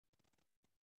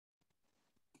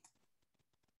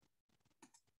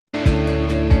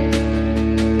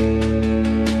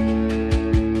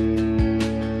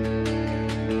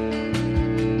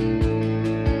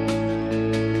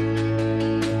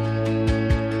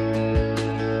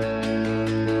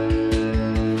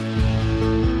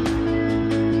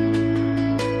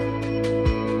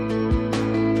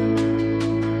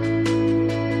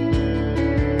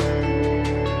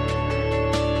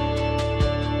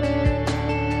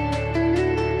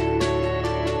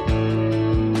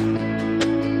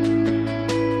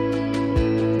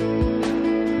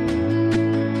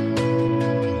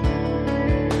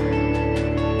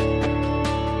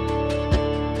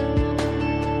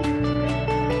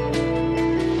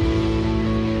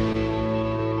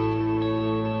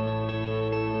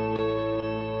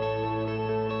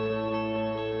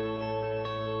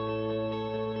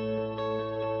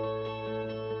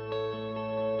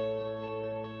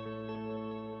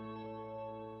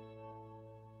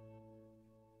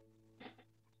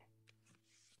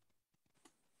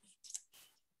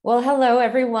Well, hello,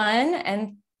 everyone,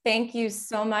 and thank you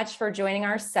so much for joining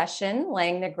our session,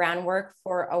 Laying the Groundwork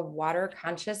for a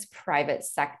Water-Conscious Private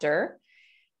Sector.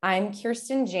 I'm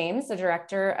Kirsten James, the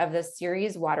director of the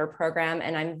Series Water Program,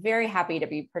 and I'm very happy to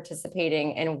be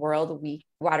participating in Water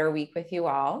Week with you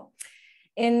all.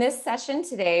 In this session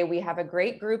today, we have a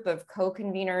great group of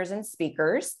co-conveners and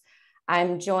speakers.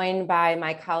 I'm joined by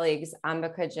my colleagues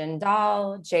Ambika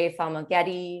Jindal, Jay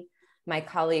Falmogeti, my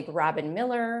colleague Robin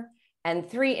Miller, and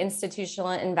three institutional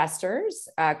investors,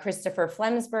 Christopher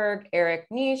Flemsberg, Eric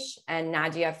Nish, and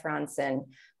Nadia Franzen,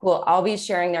 who will all be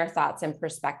sharing their thoughts and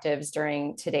perspectives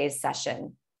during today's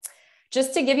session.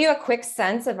 Just to give you a quick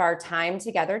sense of our time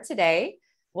together today,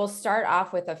 we'll start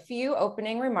off with a few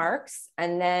opening remarks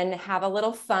and then have a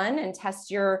little fun and test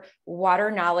your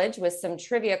water knowledge with some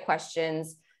trivia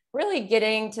questions, really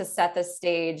getting to set the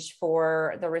stage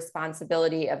for the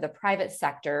responsibility of the private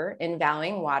sector in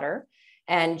valuing water.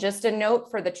 And just a note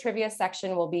for the trivia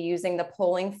section, we'll be using the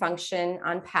polling function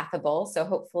on Pathable. So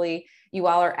hopefully you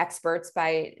all are experts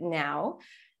by now.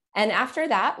 And after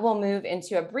that, we'll move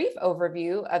into a brief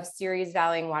overview of Ceres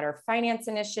Valuing Water Finance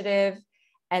Initiative,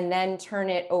 and then turn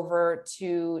it over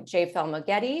to Jay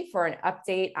Falmogeti for an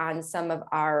update on some of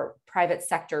our private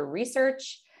sector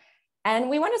research. And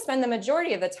we want to spend the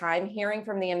majority of the time hearing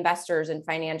from the investors and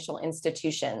financial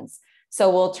institutions. So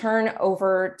we'll turn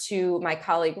over to my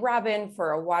colleague Robin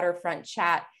for a waterfront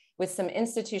chat with some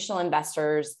institutional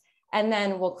investors, and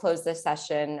then we'll close this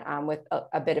session with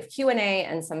a bit of Q&A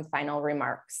and some final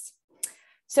remarks.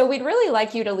 So we'd really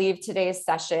like you to leave today's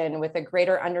session with a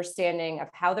greater understanding of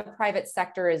how the private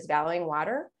sector is valuing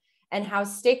water and how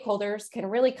stakeholders can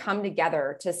really come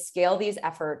together to scale these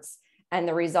efforts and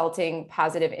the resulting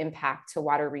positive impact to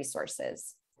water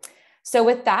resources. So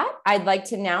with that, I'd like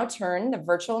to now turn the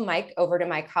virtual mic over to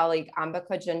my colleague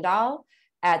Ambika Jindal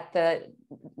at the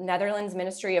Netherlands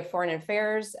Ministry of Foreign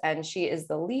Affairs, and she is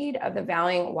the lead of the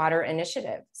Valuing Water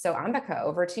Initiative. So Ambika,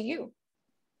 over to you.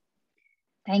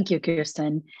 Thank you,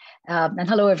 Kirsten. And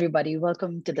hello, everybody.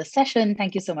 Welcome to the session.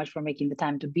 Thank you so much for making the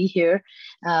time to be here.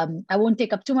 I won't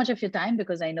take up too much of your time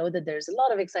because I know that there's a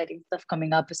lot of exciting stuff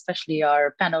coming up, especially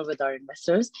our panel with our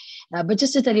investors. But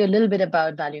just to tell you a little bit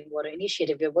about Valuing Water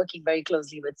Initiative, we're working very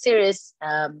closely with Ceres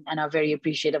and are very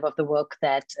appreciative of the work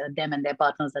that them and their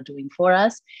partners are doing for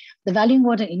us. The Valuing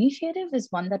Water Initiative is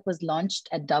one that was launched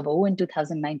at Davos in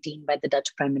 2019 by the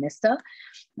Dutch Prime Minister.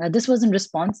 This was in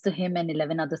response to him and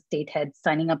 11 other state heads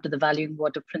signing up to the Valuing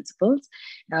Water Principles,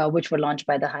 which were launched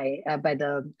by the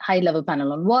high-level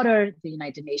panel on water, the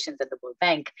United Nations, and the World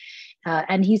Bank.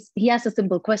 And he asked a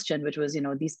simple question, which was,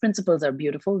 these principles are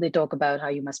beautiful. They talk about how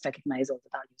you must recognize all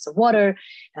the values of water.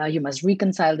 You must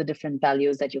reconcile the different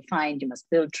values that you find. You must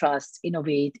build trust,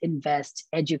 innovate, invest,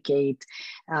 educate,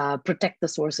 protect the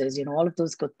sources, all of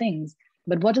those good things.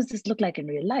 But what does this look like in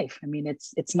real life? I mean,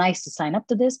 it's nice to sign up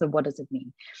to this, but what does it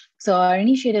mean? So our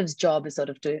initiative's job is sort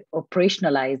of to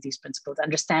operationalize these principles,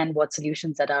 understand what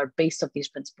solutions that are based off these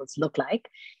principles look like.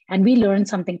 And we learned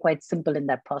something quite simple in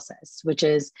that process, which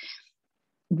is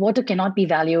water cannot be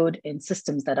valued in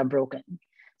systems that are broken.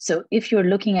 So if you're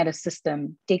looking at a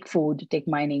system, take food, take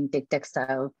mining, take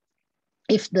textile,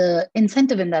 if the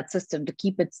incentive in that system to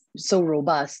keep it so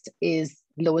robust is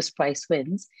lowest price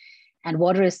wins, and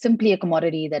water is simply a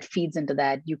commodity that feeds into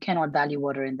that, you cannot value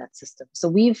water in that system. So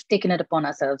we've taken it upon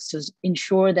ourselves to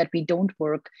ensure that we don't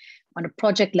work on a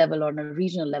project level or on a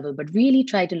regional level, but really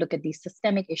try to look at these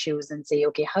systemic issues and say,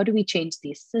 okay, how do we change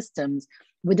these systems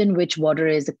within which water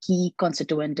is a key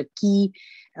constituent, a key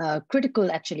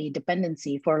critical actually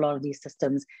dependency for a lot of these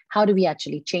systems? How do we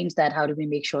actually change that? How do we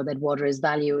make sure that water is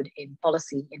valued in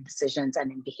policy, in decisions,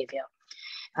 and in behavior?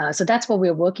 So that's what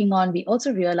we're working on. We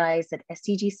also realized that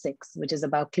SDG 6, which is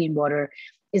about clean water,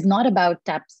 is not about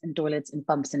taps and toilets and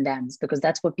pumps and dams, because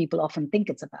that's what people often think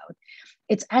it's about.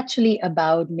 It's actually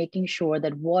about making sure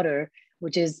that water,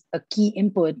 which is a key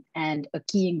input and a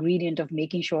key ingredient of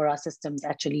making sure our systems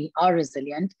actually are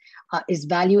resilient, is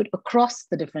valued across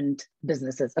the different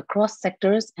businesses, across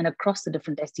sectors, and across the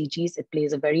different SDGs. It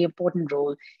plays a very important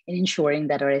role in ensuring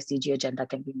that our SDG agenda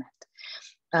can be met.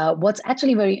 What's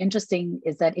actually very interesting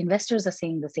is that investors are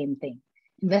saying the same thing.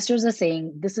 Investors are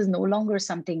saying this is no longer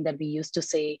something that we used to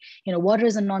say, water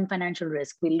is a non-financial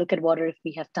risk. We look at water if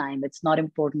we have time. It's not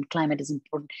important. Climate is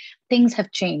important. Things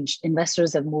have changed.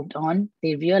 Investors have moved on.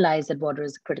 They realize that water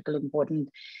is critically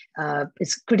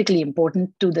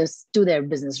important to their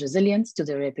business resilience, to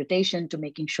their reputation, to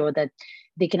making sure that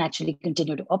they can actually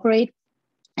continue to operate.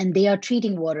 And they are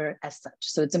treating water as such.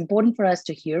 So it's important for us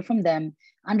to hear from them,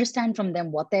 understand from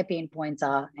them what their pain points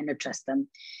are, and address them.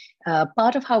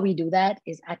 Part of how we do that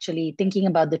is actually thinking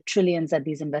about the trillions that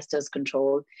these investors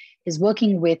control, is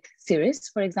working with Ceres,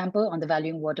 for example, on the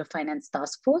Valuing Water Finance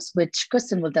Task Force, which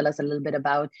Kristen will tell us a little bit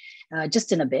about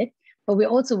just in a bit. But we're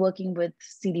also working with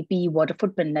CDP, Water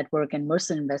Footprint Network, and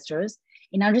Mercer investors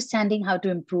in understanding how to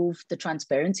improve the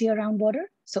transparency around water.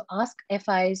 So ask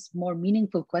FIs more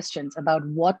meaningful questions about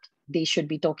what they should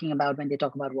be talking about when they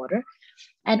talk about water,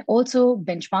 and also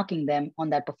benchmarking them on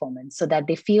that performance so that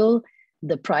they feel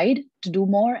the pride to do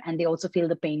more and they also feel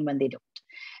the pain when they don't.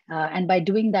 And by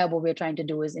doing that, what we're trying to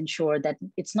do is ensure that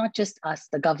it's not just us,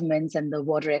 the governments and the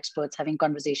water experts having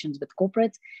conversations with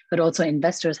corporates, but also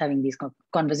investors having these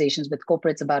conversations with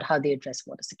corporates about how they address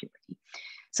water security.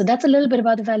 So that's a little bit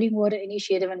about the Valuing Water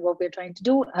Initiative and what we're trying to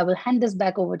do. I will hand this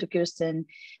back over to Kirsten,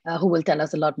 who will tell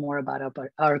us a lot more about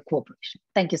our cooperation.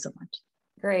 Thank you so much.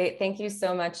 Great. Thank you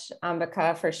so much,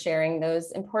 Ambika, for sharing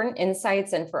those important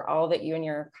insights and for all that you and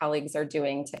your colleagues are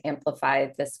doing to amplify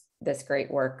this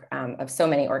great work of so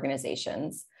many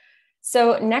organizations.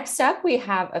 So next up, we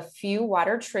have a few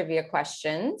water trivia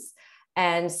questions.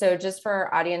 And so just for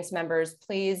our audience members,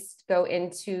 please go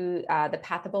into the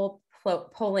Pathable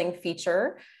polling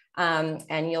feature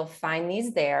and you'll find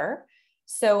these there.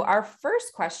 So our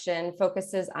first question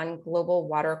focuses on global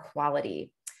water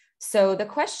quality. So the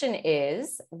question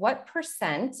is, what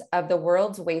percent of the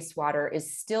world's wastewater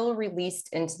is still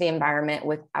released into the environment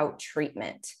without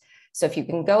treatment? So if you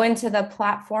can go into the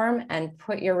platform and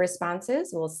put your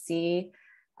responses, we'll see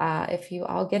if you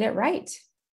all get it right.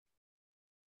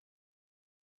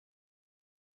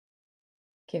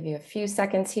 Give you a few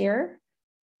seconds here.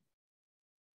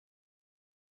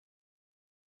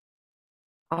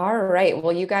 All right,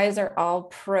 well, you guys are all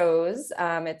pros.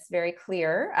 It's very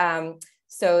clear.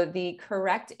 So the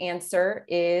correct answer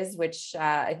is, which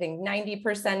I think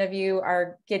 90% of you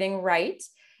are getting right,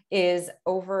 is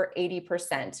over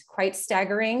 80%. Quite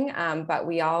staggering, but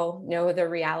we all know the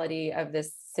reality of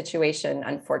this situation,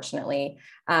 unfortunately.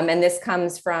 And this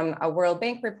comes from a World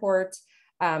Bank report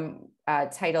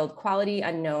titled Quality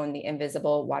Unknown, the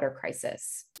Invisible Water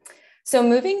Crisis. So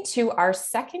moving to our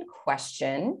second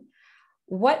question,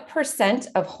 what percent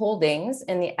of holdings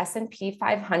in the S&P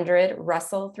 500,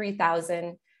 Russell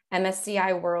 3000,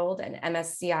 MSCI World, and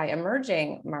MSCI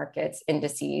Emerging Markets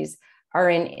indices are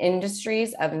in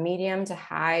industries of medium to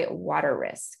high water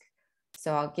risk?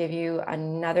 So I'll give you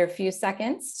another few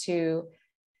seconds to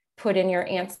put in your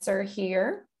answer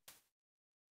here.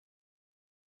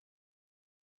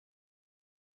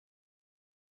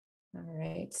 All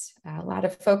right, a lot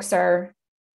of folks are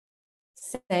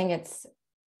saying it's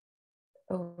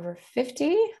over 50.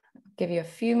 I'll give you a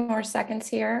few more seconds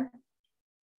here.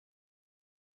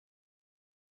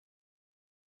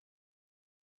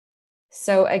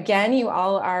 So again, you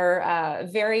all are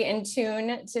very in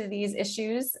tune to these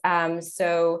issues.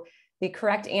 So the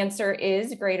correct answer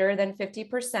is greater than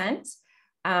 50%.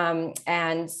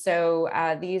 And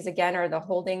so these again are the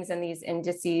holdings and these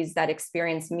indices that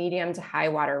experience medium to high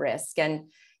water risk. And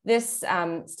this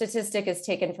statistic is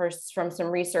taken first from some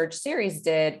research Ceres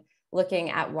did looking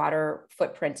at water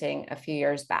footprinting a few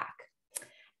years back.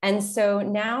 And so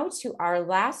now to our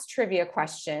last trivia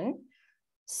question.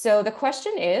 So the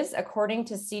question is, according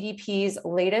to CDP's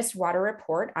latest water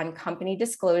report on company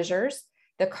disclosures,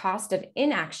 the cost of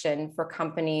inaction for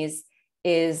companies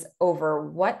is over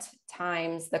what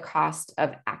times the cost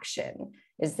of action?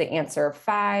 Is the answer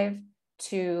 5,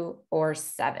 2, or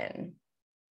 7?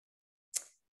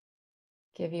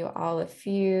 Give you all a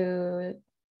few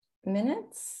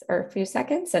minutes or a few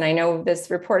seconds. And I know this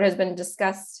report has been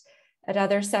discussed at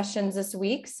other sessions this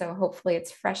week, so hopefully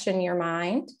it's fresh in your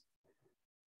mind.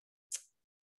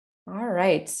 All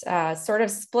right, sort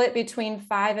of split between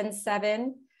 5 and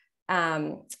 7.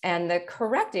 And the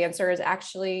correct answer is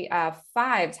actually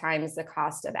 5 times the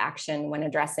cost of action when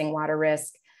addressing water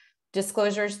risk.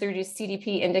 Disclosures through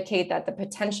CDP indicate that the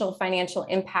potential financial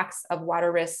impacts of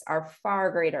water risks are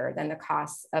far greater than the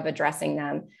costs of addressing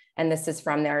them. And this is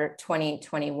from their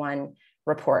 2021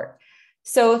 report.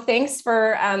 So thanks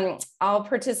for all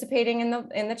participating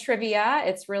in the trivia.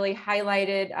 It's really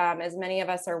highlighted, as many of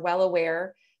us are well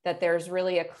aware, that there's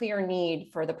really a clear need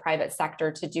for the private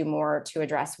sector to do more to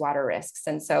address water risks.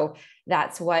 And so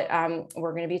that's what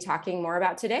we're going to be talking more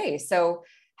about today. So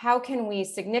how can we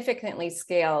significantly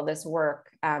scale this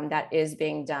work that is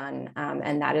being done?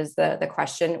 And that is the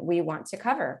question we want to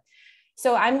cover.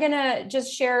 So I'm going to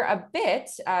just share a bit,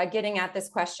 getting at this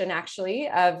question actually,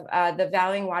 of the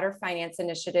Valuing Water Finance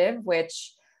Initiative,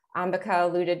 which Ambika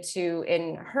alluded to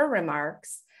in her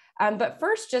remarks. But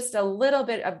first, just a little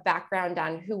bit of background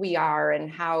on who we are and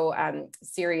how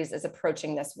Ceres is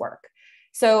approaching this work.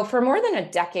 So for more than a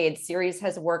decade, Ceres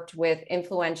has worked with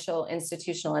influential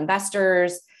institutional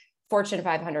investors, Fortune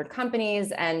 500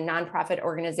 companies, and nonprofit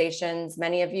organizations,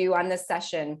 many of you on this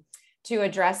session, to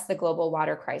address the global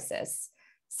water crisis.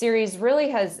 Ceres really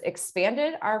has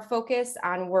expanded our focus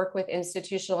on work with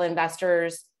institutional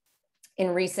investors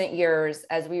in recent years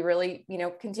as we really,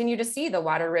 continue to see the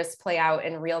water risks play out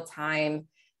in real time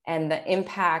and the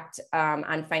impact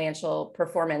on financial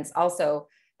performance also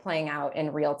playing out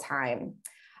in real time.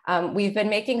 We've been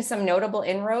making some notable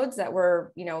inroads that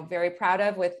we're, very proud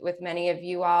of with many of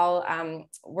you all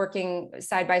working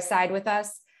side by side with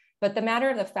us. But the matter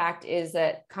of the fact is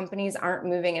that companies aren't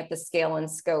moving at the scale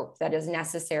and scope that is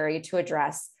necessary to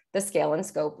address the scale and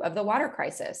scope of the water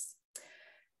crisis.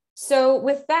 So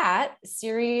with that,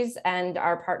 Ceres and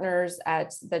our partners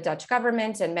at the Dutch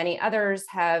government and many others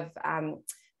have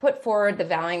put forward the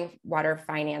Valuing Water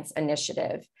Finance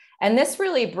Initiative. And this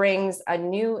really brings a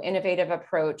new innovative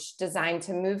approach designed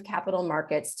to move capital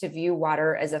markets to view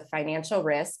water as a financial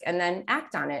risk and then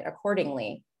act on it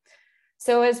accordingly.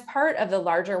 So as part of the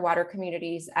larger water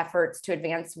community's efforts to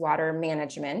advance water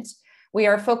management, we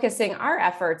are focusing our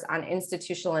efforts on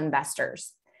institutional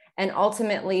investors and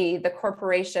ultimately the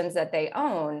corporations that they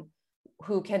own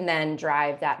who can then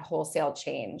drive that wholesale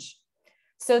change.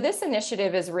 So this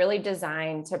initiative is really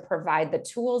designed to provide the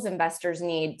tools investors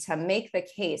need to make the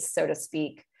case, so to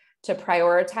speak, to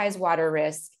prioritize water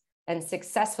risk and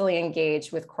successfully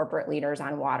engage with corporate leaders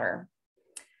on water.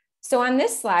 So on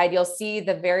this slide, you'll see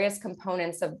the various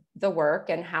components of the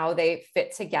work and how they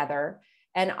fit together.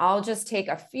 And I'll just take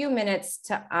a few minutes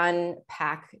to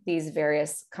unpack these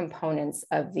various components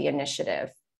of the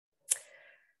initiative.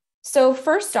 So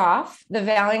first off, the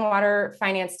Valuing Water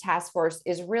Finance Task Force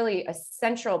is really a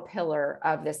central pillar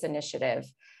of this initiative.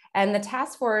 And the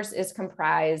task force is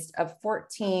comprised of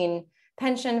 14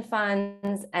 pension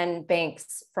funds and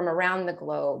banks from around the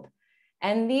globe.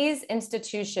 And these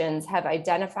institutions have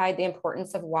identified the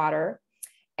importance of water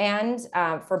and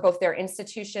for both their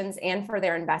institutions and for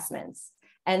their investments.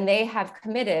 And they have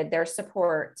committed their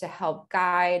support to help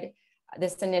guide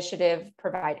this initiative,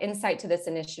 provide insight to this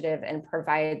initiative, and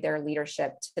provide their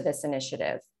leadership to this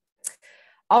initiative.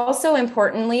 Also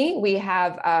importantly, we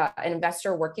have an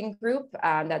investor working group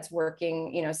that's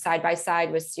working side by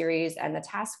side with Ceres and the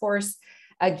task force.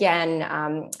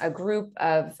 Again, a group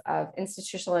of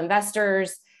institutional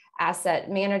investors,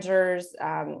 asset managers,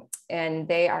 and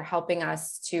they are helping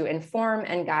us to inform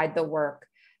and guide the work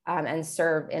and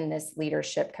serve in this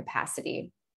leadership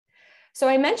capacity. So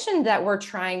I mentioned that we're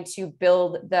trying to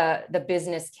build the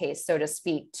business case, so to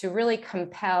speak, to really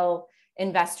compel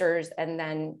investors and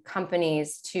then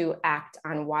companies to act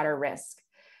on water risk.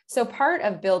 So part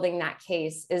of building that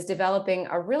case is developing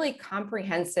a really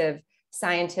comprehensive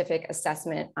scientific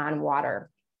assessment on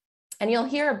water. And you'll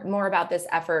hear more about this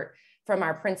effort from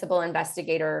our principal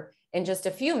investigator in just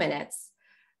a few minutes.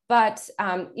 But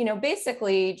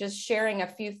basically just sharing a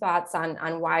few thoughts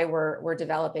on why we're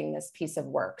developing this piece of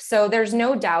work. So there's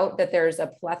no doubt that there's a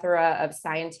plethora of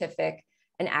scientific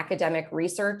and academic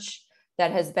research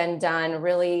that has been done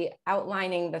really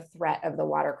outlining the threat of the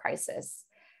water crisis.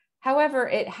 However,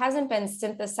 it hasn't been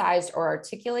synthesized or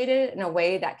articulated in a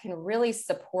way that can really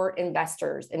support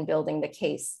investors in building the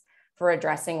case for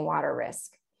addressing water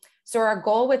risk. So our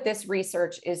goal with this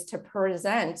research is to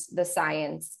present the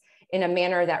science in a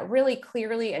manner that really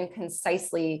clearly and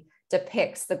concisely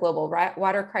depicts the global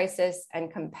water crisis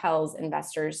and compels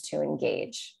investors to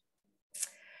engage.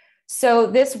 So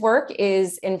this work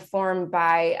is informed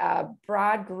by a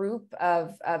broad group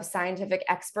of scientific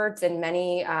experts in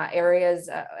many areas,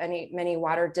 many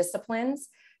water disciplines,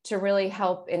 to really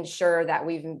help ensure that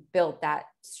we've built that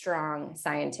strong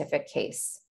scientific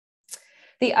case.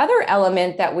 The other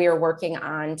element that we are working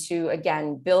on to,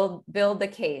 again, build the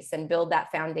case and build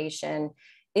that foundation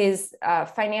is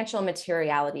financial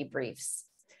materiality briefs.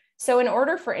 So in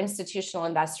order for institutional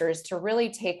investors to really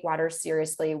take water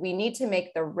seriously, we need to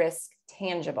make the risk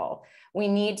tangible. We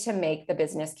need to make the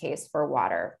business case for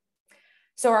water.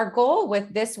 So our goal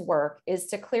with this work is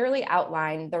to clearly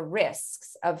outline the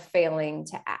risks of failing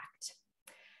to act.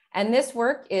 And this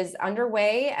work is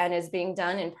underway and is being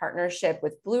done in partnership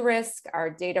with Blue Risk, our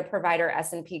data provider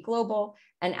S&P Global,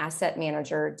 and asset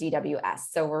manager DWS.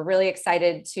 So we're really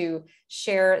excited to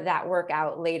share that work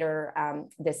out later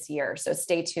this year. So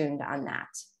stay tuned on that.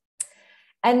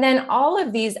 And then all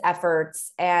of these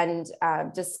efforts and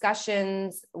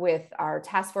discussions with our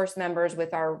task force members,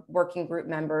 with our working group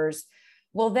members,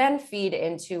 will then feed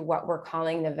into what we're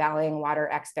calling the valuing water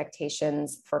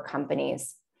expectations for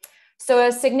companies. So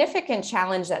a significant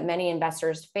challenge that many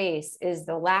investors face is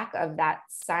the lack of that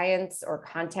science or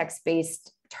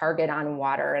context-based target on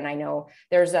water. And I know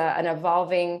there's an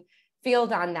evolving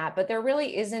field on that, but there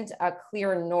really isn't a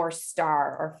clear North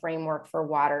Star or framework for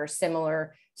water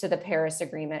similar to the Paris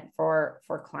Agreement for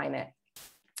climate.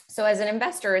 So as an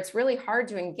investor, it's really hard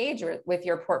to engage with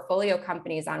your portfolio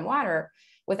companies on water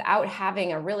without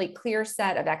having a really clear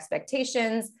set of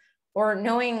expectations or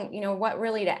knowing, what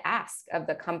really to ask of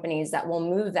the companies that will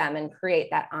move them and create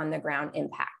that on the ground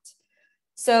impact.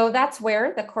 So that's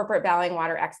where the corporate valuing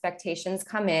water expectations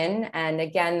come in. And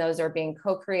again, those are being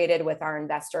co-created with our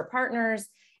investor partners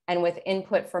and with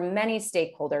input from many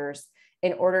stakeholders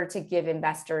in order to give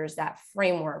investors that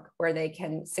framework where they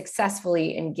can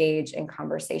successfully engage in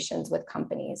conversations with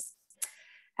companies.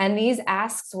 And these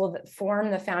asks will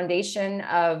form the foundation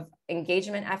of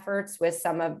engagement efforts with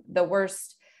some of the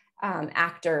worst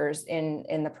actors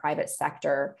in the private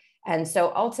sector. And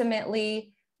so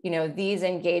ultimately, these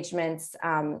engagements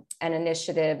and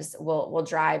initiatives will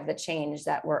drive the change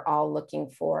that we're all looking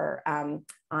for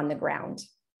on the ground.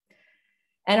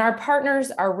 And our partners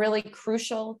are really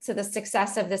crucial to the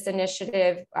success of this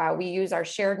initiative. We use our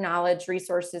shared knowledge,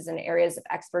 resources, and areas of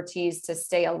expertise to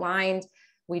stay aligned.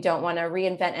 We don't want to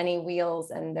reinvent any wheels,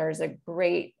 and there's a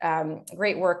great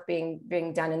work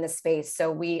being done in this space.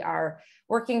 So we are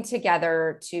working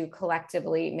together to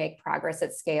collectively make progress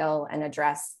at scale and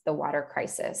address the water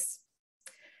crisis.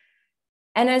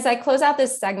 And as I close out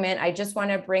this segment, I just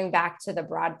want to bring back to the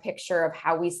broad picture of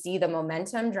how we see the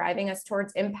momentum driving us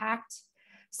towards impact.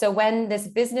 So when this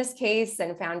business case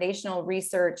and foundational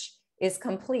research is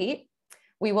complete,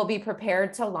 we will be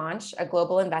prepared to launch a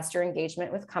global investor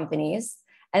engagement with companies.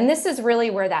 And this is really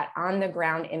where that on the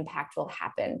ground impact will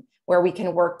happen, where we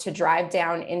can work to drive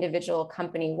down individual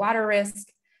company water risk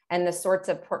and the sorts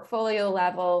of portfolio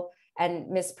level and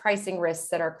mispricing risks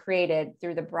that are created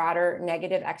through the broader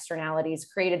negative externalities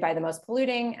created by the most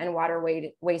polluting and water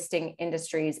wasting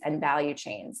industries and value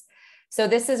chains. So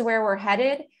this is where we're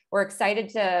headed. We're excited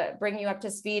to bring you up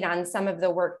to speed on some of the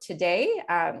work today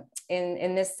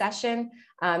in this session,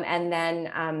 and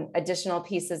then additional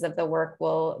pieces of the work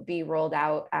will be rolled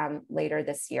out later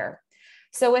this year.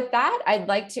 So with that, I'd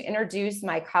like to introduce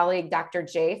my colleague, Dr.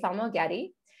 Jay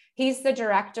Falmogeti. He's the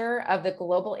director of the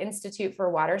Global Institute for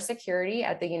Water Security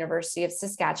at the University of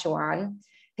Saskatchewan.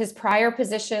 His prior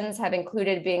positions have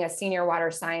included being a senior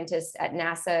water scientist at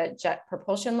NASA Jet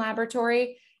Propulsion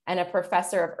Laboratory and a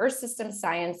professor of Earth System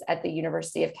Science at the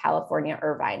University of California,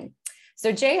 Irvine.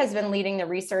 So Jay has been leading the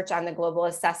research on the global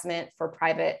assessment for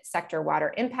private sector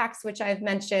water impacts, which I've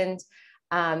mentioned.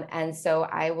 And so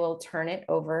I will turn it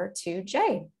over to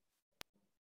Jay.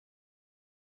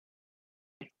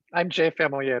 I'm Jay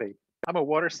Famigletti. I'm a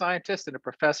water scientist and a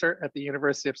professor at the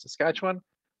University of Saskatchewan,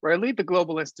 where I lead the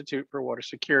Global Institute for Water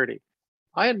Security.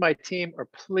 I and my team are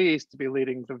pleased to be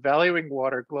leading the Valuing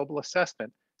Water Global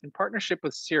Assessment in partnership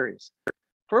with Ceres.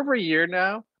 For over a year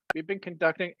now, we've been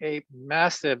conducting a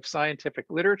massive scientific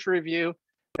literature review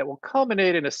that will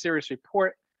culminate in a Ceres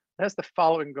report that has the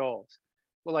following goals.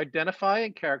 We'll identify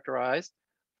and characterize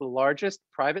the largest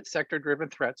private sector-driven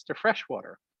threats to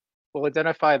freshwater. We'll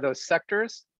identify those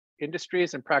sectors,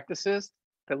 industries, and practices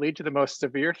that lead to the most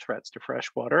severe threats to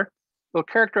freshwater. We'll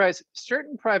characterize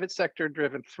certain private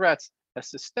sector-driven threats as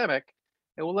systemic,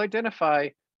 and we'll identify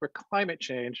where climate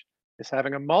change is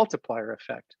having a multiplier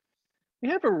effect. We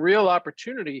have a real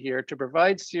opportunity here to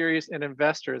provide Ceres and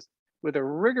investors with a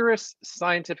rigorous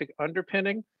scientific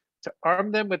underpinning to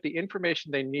arm them with the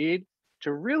information they need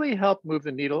to really help move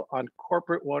the needle on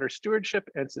corporate water stewardship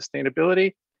and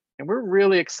sustainability. And we're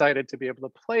really excited to be able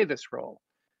to play this role.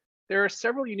 There are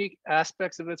several unique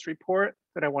aspects of this report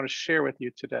that I want to share with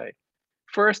you today.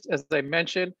 First, as I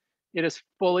mentioned, it is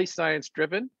fully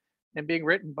science-driven and being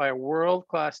written by a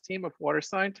world-class team of water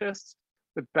scientists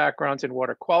with backgrounds in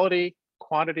water quality,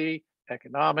 quantity,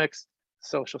 economics,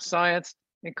 social science,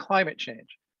 and climate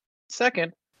change.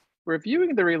 Second, we're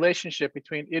viewing the relationship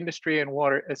between industry and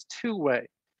water as two-way.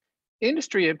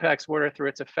 Industry impacts water through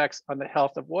its effects on the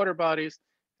health of water bodies,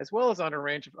 as well as on a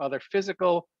range of other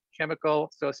physical, chemical,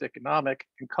 socioeconomic,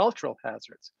 and cultural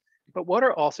hazards. But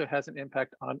water also has an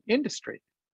impact on industry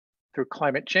through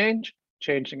climate change,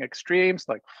 changing extremes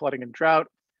like flooding and drought,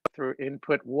 through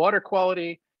input water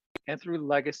quality, and through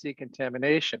legacy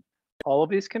contamination. All of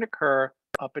these can occur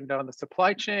up and down the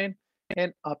supply chain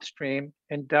and upstream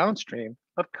and downstream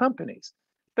of companies.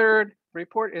 Third, the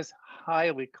report is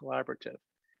highly collaborative.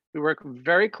 We work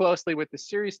very closely with the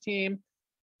Ceres team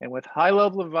and with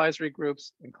high-level advisory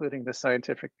groups, including the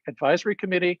Scientific Advisory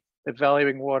Committee, the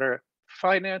Valuing Water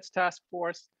Finance Task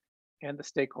Force, and the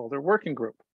Stakeholder Working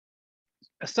Group.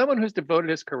 As someone who's devoted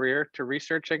his career to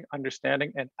researching,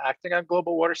 understanding, and acting on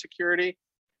global water security,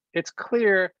 it's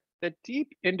clear that deep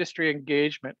industry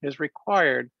engagement is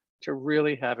required to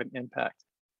really have an impact.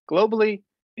 Globally,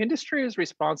 industry is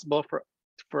responsible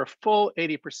for a full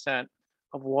 80%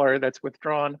 of water that's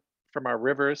withdrawn from our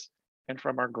rivers and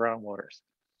from our groundwaters.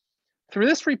 Through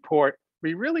this report,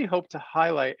 we really hope to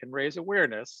highlight and raise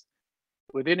awareness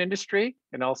within industry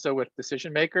and also with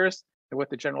decision makers and with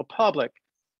the general public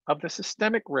of the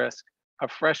systemic risk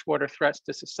of freshwater threats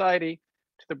to society,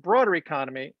 to the broader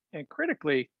economy, and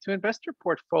critically to investor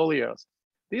portfolios.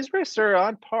 These risks are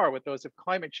on par with those of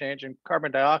climate change and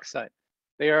carbon dioxide.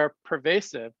 They are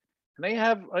pervasive, and they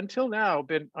have until now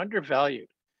been undervalued.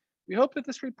 We hope that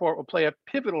this report will play a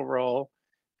pivotal role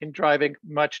in driving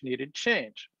much needed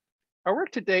change. Our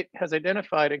work to date has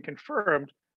identified and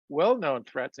confirmed well-known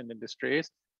threats in industries,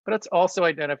 but it's also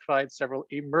identified several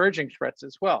emerging threats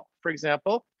as well. For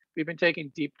example, we've been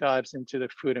taking deep dives into the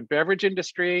food and beverage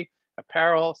industry,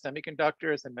 apparel,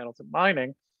 semiconductors, and metals and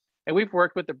mining, and we've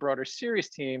worked with the broader Ceres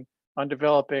team on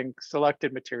developing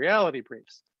selected materiality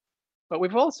briefs. But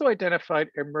we've also identified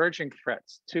emerging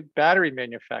threats to battery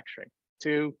manufacturing,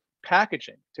 to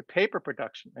packaging, to paper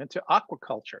production, and to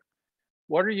aquaculture.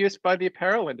 Water use by the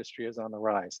apparel industry is on the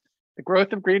rise. The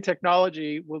growth of green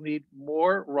technology will need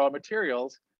more raw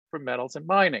materials for metals and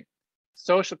mining.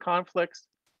 Social conflicts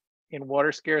in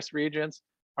water scarce regions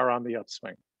are on the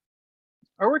upswing.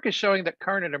 Our work is showing that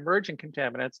current and emerging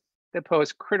contaminants that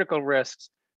pose critical risks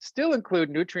still include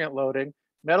nutrient loading,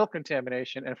 metal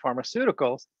contamination, and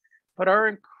pharmaceuticals, but are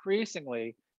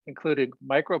increasingly including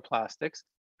microplastics,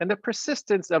 and the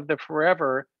persistence of the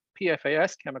forever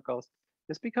PFAS chemicals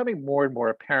is becoming more and more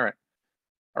apparent.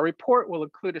 Our report will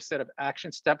include a set of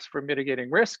action steps for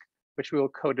mitigating risk, which we will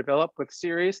co-develop with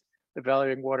Ceres, the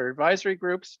Valuing Water Advisory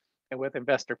Groups, and with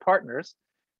investor partners.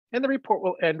 And the report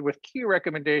will end with key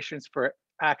recommendations for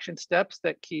action steps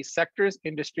that key sectors,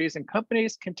 industries, and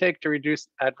companies can take to reduce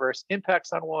adverse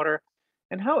impacts on water,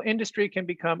 and how industry can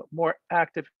become more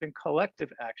active in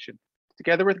collective action,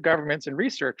 together with governments and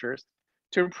researchers,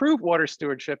 to improve water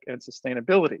stewardship and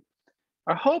sustainability.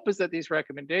 Our hope is that these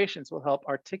recommendations will help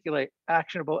articulate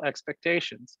actionable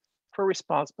expectations for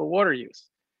responsible water use.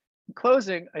 In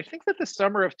closing, I think that the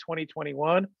summer of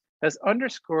 2021 has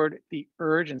underscored the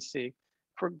urgency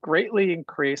for greatly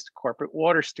increased corporate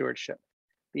water stewardship.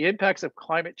 The impacts of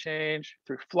climate change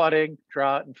through flooding,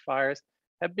 drought, and fires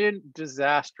have been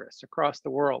disastrous across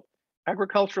the world.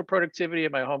 Agricultural productivity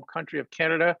in my home country of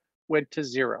Canada went to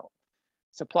zero.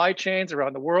 Supply chains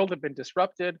around the world have been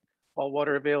disrupted, while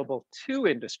water available to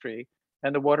industry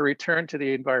and the water returned to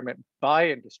the environment by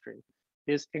industry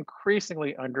is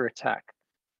increasingly under attack.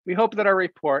 We hope that our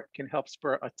report can help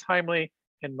spur a timely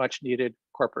and much needed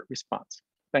corporate response.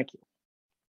 Thank you.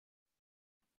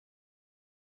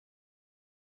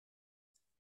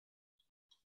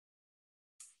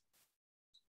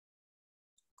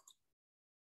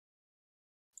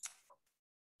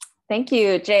 Thank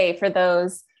you, Jay, for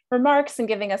those remarks and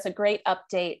giving us a great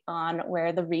update on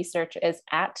where the research is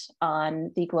at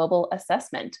on the global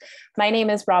assessment. My name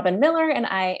is Robin Miller, and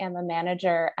I am a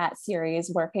manager at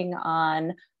Ceres working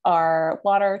on our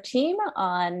water team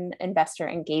on investor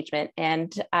engagement.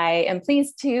 And I am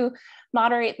pleased to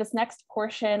moderate this next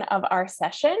portion of our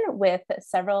session with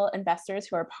several investors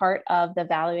who are part of the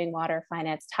Valuing Water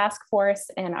Finance Task Force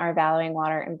and our Valuing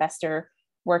Water Investor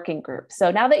Working Group. So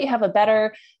now that you have a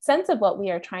better sense of what we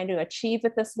are trying to achieve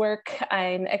with this work,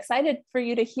 I'm excited for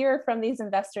you to hear from these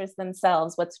investors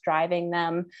themselves, what's driving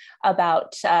them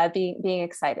about being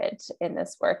excited in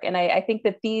this work. And I think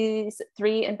that these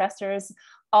three investors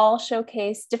all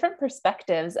showcase different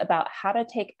perspectives about how to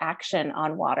take action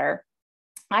on water.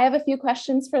 I have a few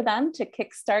questions for them to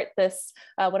kickstart this,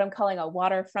 what I'm calling a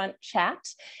waterfront chat,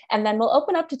 and then we'll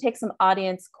open up to take some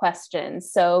audience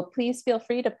questions. So please feel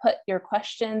free to put your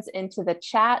questions into the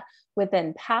chat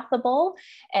within Pathable,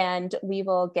 and we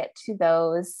will get to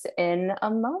those in a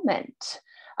moment.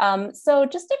 So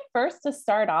just to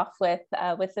start off with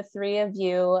the three of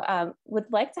you, would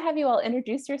like to have you all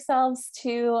introduce yourselves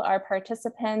to our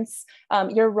participants,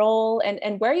 your role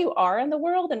and where you are in the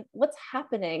world and what's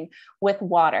happening with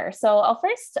water. So I'll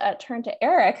first turn to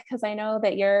Eric, because I know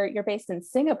that you're based in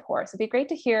Singapore. So it'd be great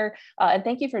to hear, and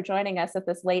thank you for joining us at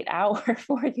this late hour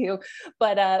for you,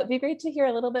 but it'd be great to hear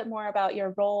a little bit more about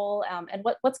your role and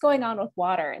what's going on with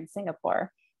water in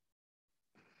Singapore.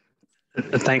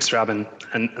 Thanks, Robin,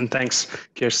 and thanks,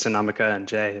 Kirsten, Amika, and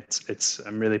Jay.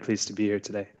 I'm really pleased to be here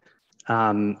today.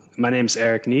 My name's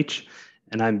Eric Nietzsche,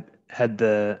 and I head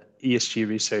the ESG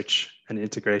research and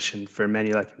integration for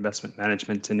Manulife Investment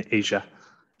Management in Asia.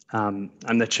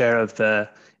 I'm the chair of the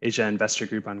Asia Investor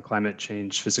Group on Climate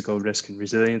Change, Physical Risk and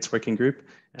Resilience Working Group,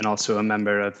 and also a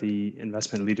member of the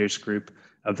Investment Leaders Group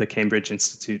of the Cambridge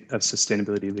Institute of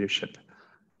Sustainability Leadership.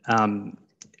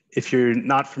 If you're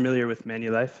not familiar with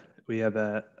Manulife, we have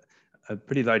a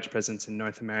pretty large presence in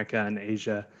North America and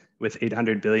Asia with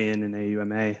 800 billion in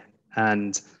AUMA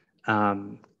and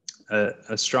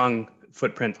a strong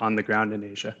footprint on the ground in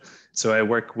Asia. So I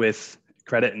work with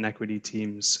credit and equity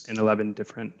teams in 11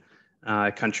 different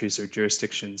countries or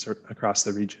jurisdictions across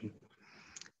the region.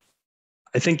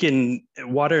 I think in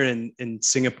water in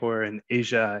Singapore and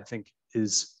Asia, I think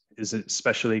is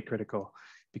especially critical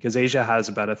because Asia has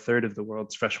about a third of the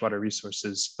world's freshwater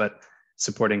resources, but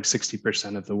supporting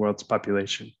 60% of the world's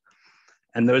population.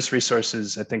 And those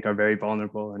resources, I think, are very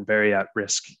vulnerable and very at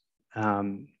risk,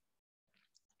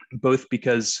 both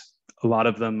because a lot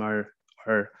of them are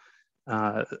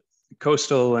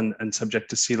coastal and subject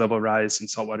to sea level rise and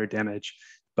saltwater damage,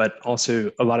 but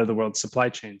also a lot of the world's supply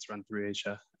chains run through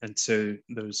Asia. And so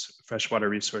those freshwater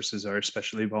resources are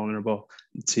especially vulnerable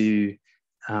to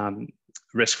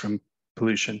risk from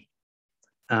pollution.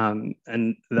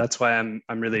 And that's why I'm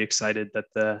really excited that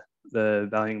the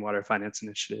Valuing Water Finance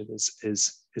Initiative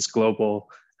is global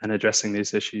and addressing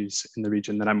these issues in the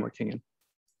region that I'm working in.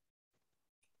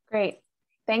 Great.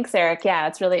 Thanks, Eric. Yeah,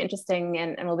 it's really interesting,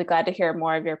 and we'll be glad to hear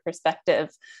more of your perspective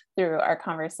through our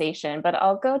conversation. But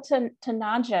I'll go to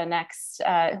Nadja next,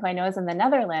 who I know is in the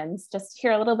Netherlands, just to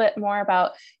hear a little bit more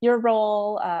about your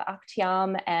role,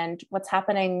 Actiam, and what's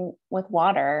happening with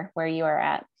water where you are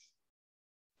at.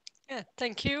 Yeah,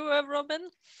 thank you, Robin.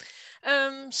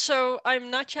 So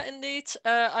I'm Nadja indeed.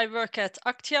 I work at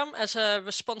Actiam as a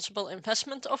responsible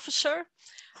investment officer.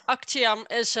 Actiam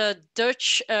is a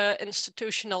Dutch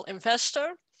institutional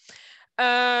investor.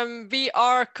 We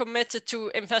are committed to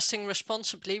investing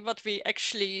responsibly. What we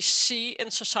actually see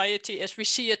in society is we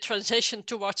see a transition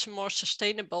towards a more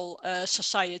sustainable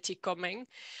society coming.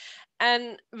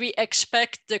 And we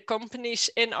expect the companies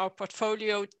in our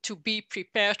portfolio to be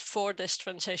prepared for this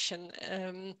transition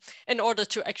in order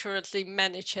to accurately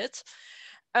manage it.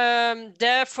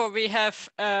 Therefore, we have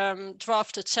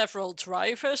drafted several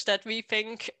drivers that we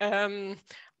think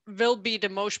will be the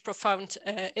most profound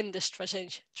in this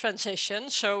transition.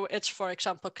 So it's, for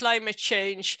example, climate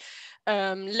change,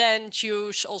 land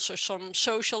use, also some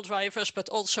social drivers, but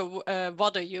also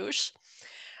water use.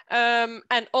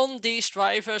 And on these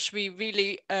drivers, we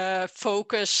really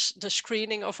focus the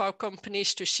screening of our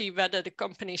companies to see whether the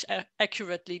companies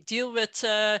accurately deal with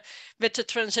the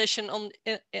transition on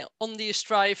these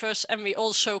drivers. And we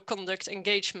also conduct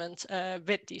engagement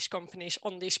with these companies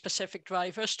on these specific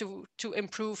drivers to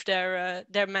improve their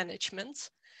management.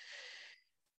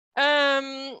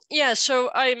 Yeah, so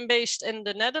I'm based in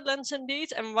the Netherlands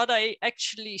indeed. And what I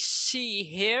actually see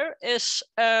here is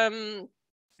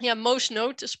yeah, most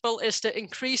noticeable is the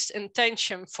increased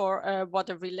intention for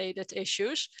water-related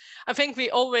issues. I think we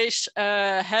always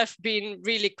have been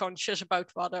really conscious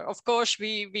about water. Of course,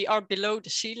 we are below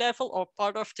the sea level, or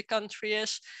part of the country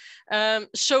is.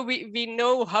 So we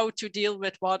know how to deal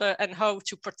with water and how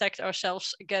to protect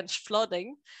ourselves against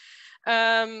flooding.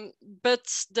 But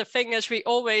the thing is, we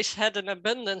always had an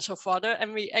abundance of water,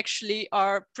 and we actually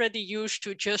are pretty used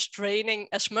to just draining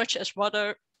as much as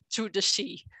water to the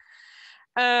sea.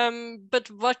 But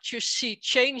what you see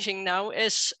changing now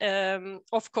is,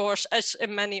 of course, as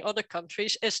in many other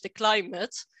countries, is the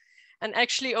climate. And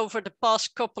actually, over the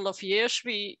past couple of years,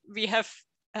 we have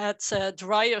had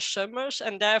drier summers,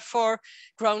 and therefore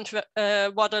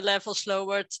groundwater levels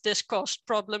lowered. This caused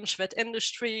problems with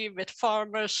industry, with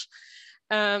farmers.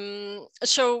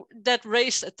 So that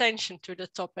raised attention to the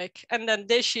topic. And then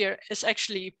this year is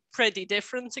actually pretty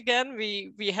different again.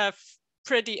 We have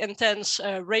pretty intense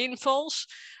rainfalls,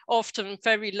 often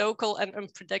very local and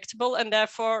unpredictable, and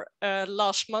therefore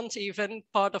last month even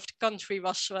part of the country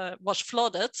was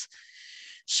flooded.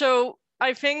 So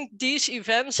I think these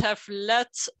events have led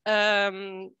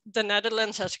the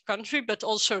Netherlands as a country, but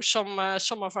also some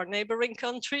of our neighboring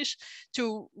countries,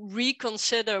 to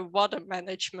reconsider water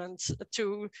management,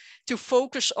 to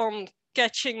focus on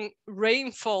catching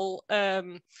rainfall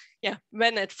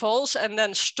when it falls, and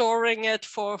then storing it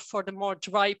for the more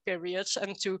dry periods,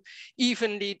 and to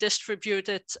evenly distribute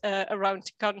it around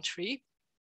the country.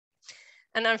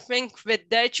 And I think with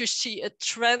that, you see a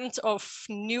trend of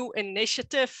new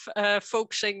initiative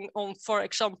focusing on, for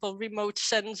example, remote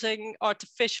sensing,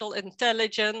 artificial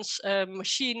intelligence,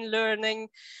 machine learning,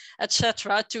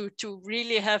 etc., to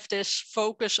really have this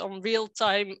focus on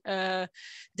real-time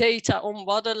data on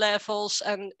water levels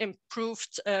and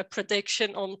improved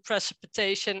prediction on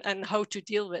precipitation and how to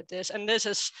deal with this. And this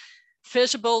is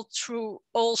visible through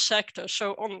all sectors.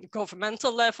 So on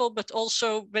governmental level, but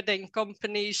also within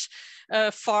companies,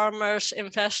 farmers,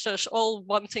 investors, all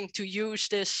wanting to use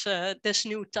this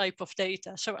new type of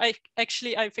data. So I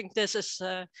think this is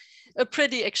a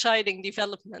pretty exciting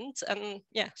development, and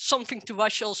yeah, something to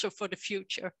watch also for the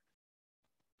future.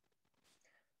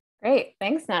 Great,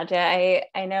 thanks, Nadja.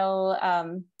 I know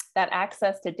that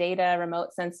access to data,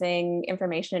 remote sensing,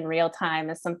 information in real time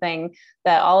is something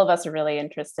that all of us are really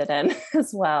interested in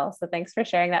as well. So thanks for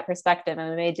sharing that perspective,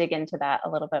 and we may dig into that a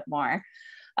little bit more.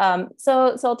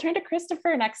 So I'll turn to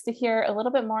Christopher next to hear a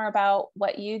little bit more about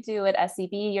what you do at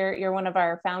SEB. You're one of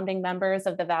our founding members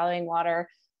of the Valuing Water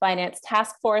Finance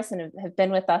Task Force and have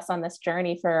been with us on this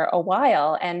journey for a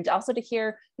while, and also to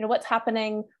hear what's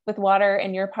happening with water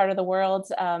in your part of the world.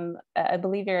 I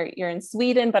believe you're in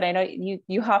Sweden, but I know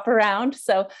you hop around.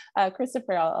 So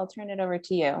Christopher, I'll turn it over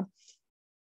to you.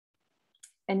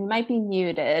 And you might be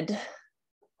muted.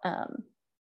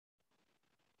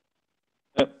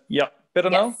 Yeah, better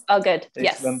now? Yes, all good.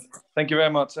 Excellent. Yes. Thank you very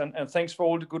much. And thanks for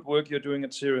all the good work you're doing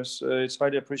at Sirius. It's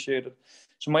highly appreciated.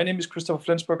 So my name is Christopher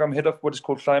Flensburg. I'm head of what is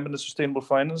called Climate and Sustainable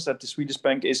Finance at the Swedish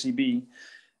bank SEB.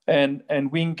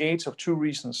 And we engage for two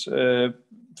reasons.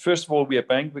 First of all, we are a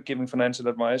bank, we're giving financial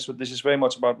advice. So this is very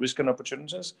much about risk and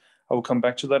opportunities. I will come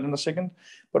back to that in a second.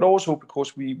 But also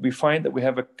because we find that we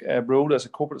have a role as a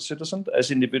corporate citizen,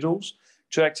 as individuals,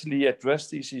 to actually address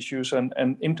these issues and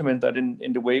implement that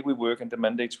in the way we work and the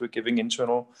mandates we're giving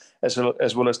internal, as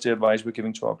well as the advice we're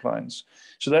giving to our clients.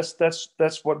 So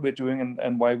that's what we're doing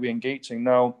and why we're engaging.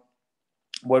 Now,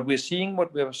 what we're seeing,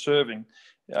 what we're observing,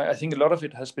 I think a lot of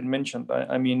it has been mentioned.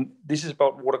 I mean, this is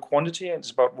about water quantity and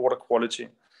it's about water quality.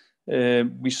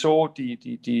 We saw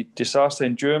the disaster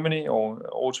in Germany, or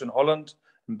also in Holland,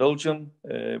 in Belgium.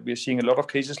 We're seeing a lot of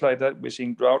cases like that. We're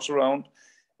seeing droughts around.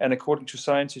 And according to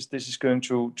scientists, this is going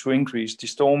to increase. The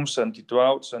storms and the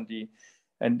droughts and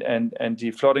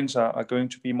the floodings are going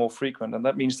to be more frequent. And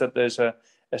that means that there's a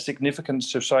significant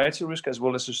society risk as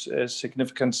well as a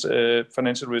significant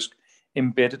financial risk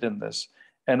embedded in this.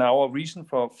 And our reason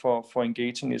for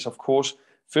engaging is, of course,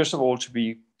 first of all, to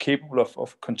be capable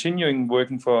of continuing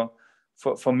working for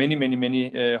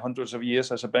many hundreds of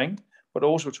years as a bank, but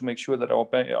also to make sure that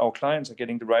our clients are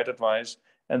getting the right advice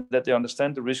and that they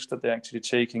understand the risks that they're actually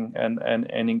taking and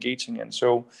engaging in.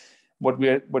 So what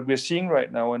we're seeing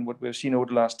right now, and what we've seen over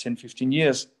the last 10, 15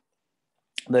 years,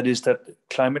 that is that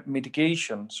climate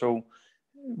mitigation, so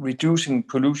reducing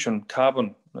pollution,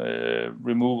 carbon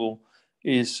removal,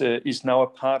 is now a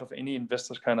part of any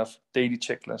investor's kind of daily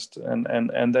checklist,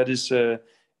 and that is a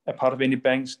part of any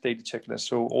bank's daily checklist.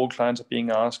 So all clients are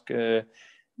being asked.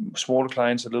 Smaller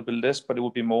clients a little bit less, but it will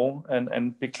be more,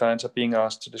 and big clients are being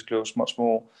asked to disclose much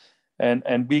more.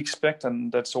 And we expect,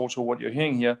 and that's also what you're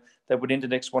hearing here, that within the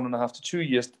next 1.5 to 2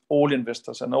 years, all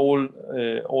investors and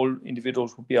all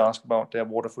individuals will be asked about their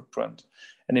water footprint.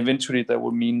 And eventually that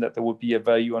will mean that there will be a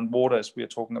value on water, as we are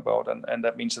talking about, and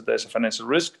that means that there's a financial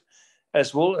risk,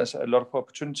 as well as a lot of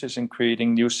opportunities in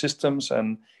creating new systems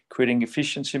and creating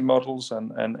efficiency models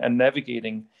and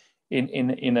navigating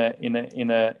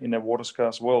in a water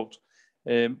scarce world.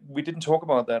 We didn't talk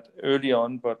about that early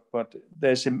on, but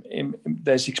there's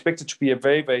expected to be a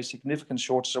very significant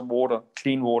shortage of water,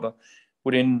 clean water,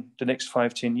 within the next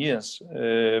 5-10 years,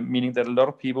 meaning that a lot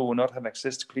of people will not have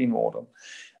access to clean water.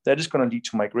 That is going to lead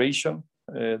to migration.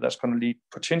 That's going to lead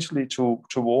potentially to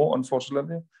war,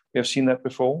 unfortunately. We have seen that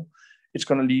before. It's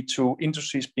going to lead to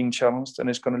industries being challenged, and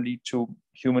it's going to lead to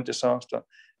human disaster.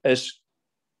 As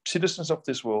citizens of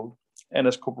this world and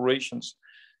as corporations,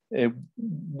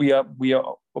 we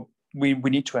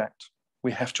need to act.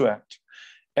 We have to act.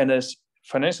 And as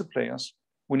financial players,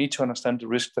 we need to understand the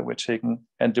risk that we're taking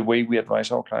and the way we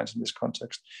advise our clients in this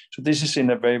context. So this is in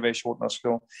a very short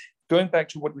nutshell. Going back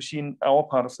to what we see in our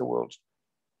part of the world,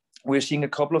 we're seeing a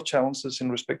couple of challenges in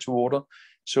respect to water.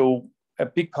 So a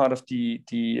big part of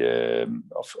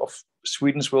of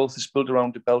Sweden's wealth is built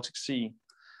around the Baltic Sea.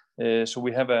 So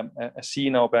we have a sea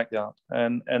in our backyard,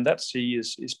 and that sea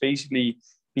is basically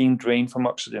being drained from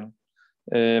oxygen,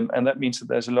 and that means that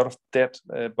there's a lot of dead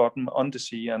bottom on the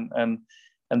sea, and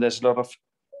there's a lot of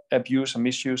abuse and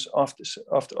misuse of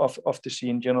the sea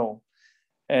in general.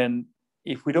 And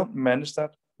if we don't manage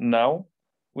that now,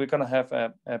 we're going to have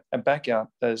a backyard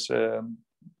that's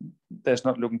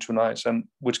not looking too nice, and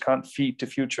which can't feed the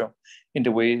future in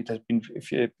the way it has been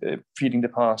feeding the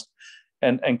past.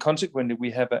 And consequently,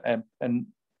 we have a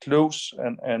close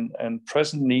and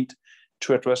present need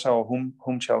to address our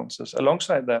home challenges.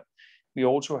 Alongside that, we're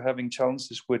also having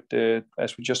challenges with,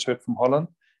 as we just heard from Holland,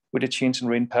 with the change in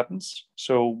rain patterns.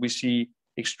 So we see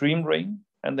extreme rain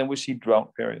and then we see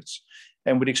drought periods.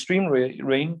 And with extreme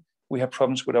rain, we have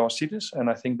problems with our cities. And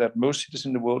I think that most cities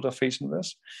in the world are facing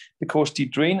this because the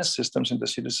drainage systems in the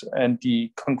cities and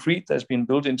the concrete that's been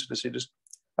built into the cities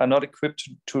are not equipped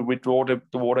to withdraw the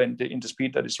water in the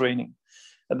speed that it's raining.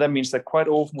 And that means that quite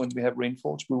often when we have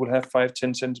rainfalls, we will have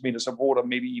 5-10 centimeters of water,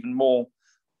 maybe even more,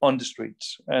 on the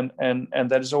streets. And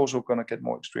that is also going to get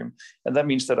more extreme. And that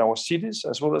means that our cities,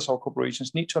 as well as our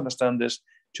corporations, need to understand this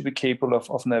to be capable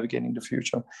of navigating the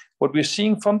future. What we're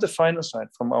seeing from the final side,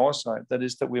 from our side, that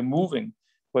is that we're moving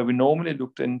where we normally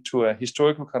looked into a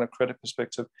historical kind of credit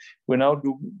perspective. We're now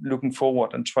looking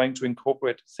forward and trying to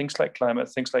incorporate things like climate,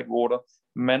 things like water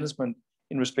management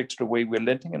in respect to the way we're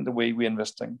lending and the way we're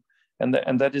investing. And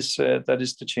that is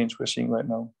the change we're seeing right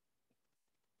now.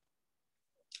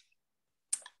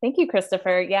 Thank you,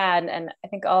 Christopher. Yeah, and I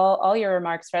think all your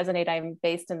remarks resonate. I'm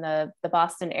based in the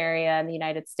Boston area in the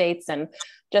United States, and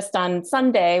just on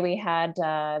Sunday, we had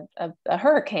a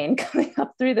hurricane coming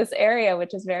up through this area,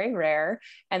 which is very rare.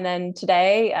 And then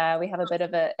today, we have a bit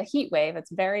of a heat wave.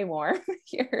 It's very warm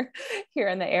here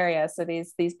in the area. So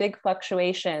these big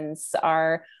fluctuations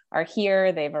are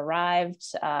here. They've arrived.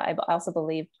 I also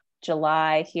believe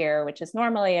July here, which is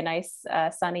normally a nice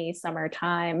sunny summer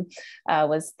time,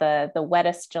 was the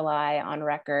wettest July on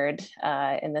record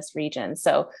in this region.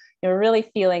 So you're really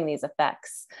feeling these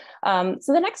effects.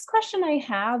 So the next question I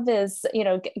have is,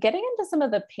 getting into some of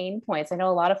the pain points. I know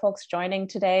a lot of folks joining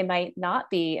today might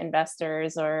not be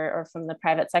investors or from the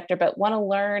private sector, but want to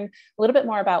learn a little bit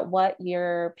more about what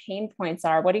your pain points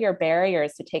are. What are your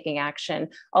barriers to taking action?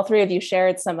 All three of you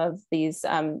shared some of these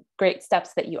great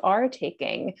steps that you are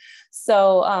taking.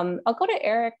 So I'll go to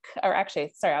Eric, or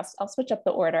actually, sorry, I'll switch up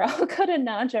the order. I'll go to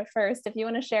Nadja first. If you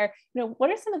want to share,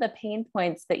 what are some of the pain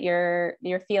points that you're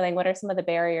feeling? What are some of the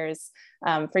barriers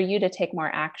for you to take more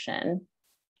action?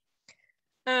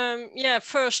 Yeah,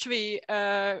 first we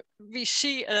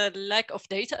see a lack of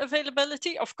data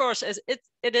availability. Of course,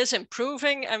 it is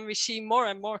improving, and we see more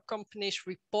and more companies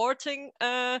reporting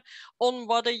on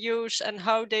water use and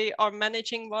how they are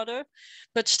managing water.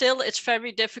 But still, it's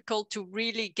very difficult to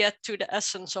really get to the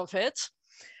essence of it.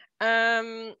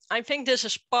 I think this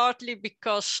is partly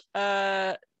because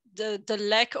the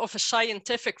lack of a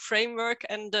scientific framework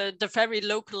and the very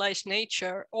localized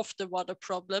nature of the water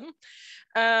problem.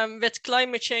 With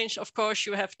climate change, of course,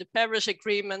 you have the Paris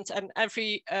Agreement, and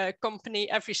every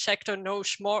company, every sector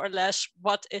knows more or less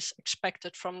what is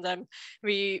expected from them.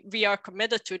 We are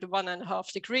committed to the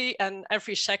 1.5 degree, and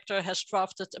every sector has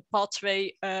drafted a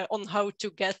pathway on how to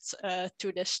get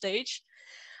to this stage.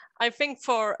 I think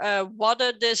for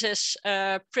water, this is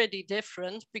pretty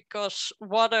different because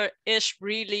water is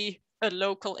really a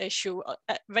local issue.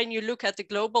 When you look at the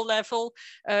global level,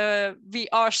 we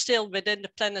are still within the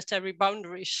planetary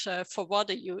boundaries for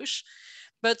water use.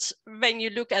 But when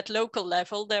you look at local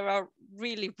level, there are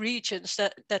really regions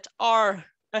that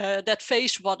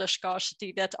face water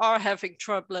scarcity, that are having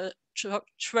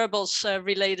troubles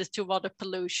related to water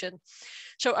pollution.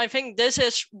 So I think this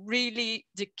is really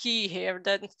the key here,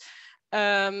 that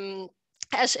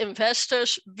as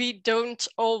investors, we don't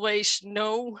always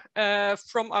know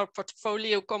from our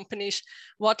portfolio companies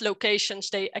what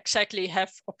locations they exactly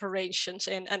have operations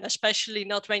in, and especially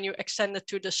not when you extend it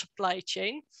to the supply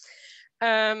chain.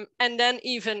 And then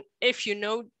even if you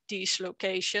know these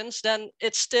locations, then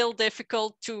it's still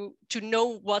difficult to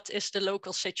know what is the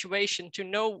local situation, to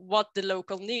know what the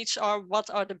local needs are, what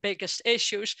are the biggest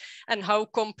issues, and how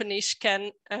companies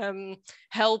can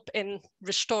help in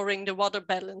restoring the water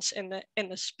balance in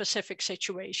a specific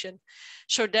situation.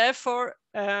 So therefore,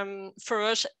 for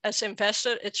us as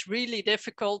investors, it's really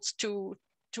difficult to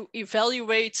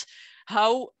evaluate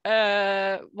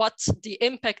what the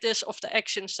impact is of the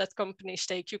actions that companies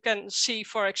take. You can see,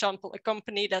 for example, a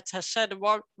company that has set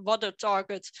a water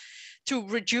target to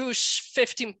reduce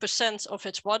 15% of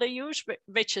its water use,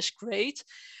 which is great,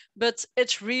 but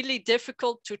it's really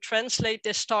difficult to translate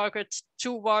this target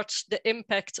towards the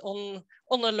impact on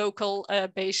a local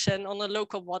basin, on a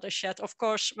local watershed. Of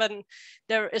course, when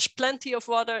there is plenty of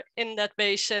water in that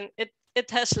basin, it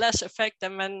has less effect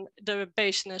than when the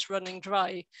basin is running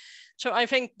dry. So I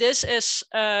think this is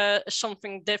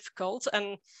something difficult,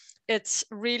 and it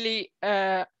really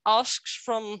asks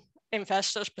from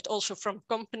investors, but also from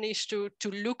companies to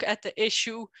look at the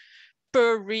issue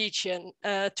per region,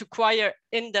 to acquire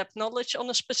in-depth knowledge on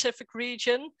a specific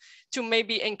region, to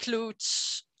maybe include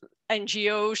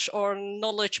NGOs or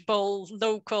knowledgeable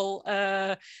local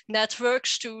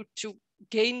networks to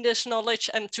gain this knowledge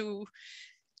and to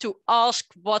to ask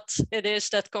what it is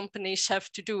that companies have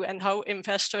to do and how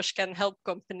investors can help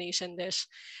companies in this.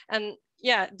 And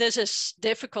yeah, this is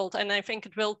difficult, and I think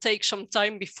it will take some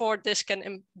time before this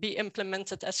can be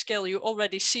implemented at scale. You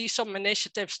already see some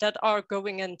initiatives that are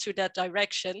going into that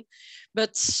direction,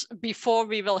 but before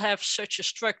we will have such a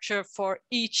structure for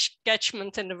each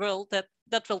catchment in the world,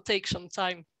 that will take some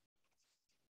time.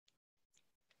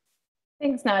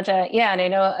 Thanks, Naja. Yeah, and I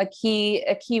know a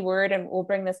key word, and we'll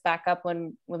bring this back up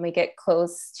when we get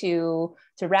close to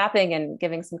wrapping and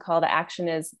giving some call to action,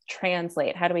 is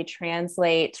translate. How do we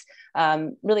translate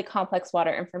really complex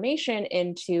water information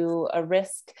into a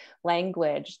risk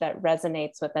language that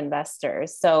resonates with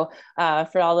investors? So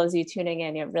for all those of you tuning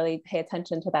in, really pay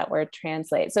attention to that word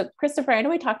translate. So Christopher, I know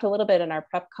we talked a little bit in our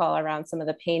prep call around some of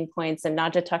the pain points, and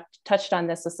Naja touched on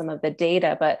this with some of the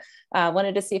data, but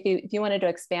wanted to see if you wanted to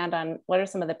expand on what are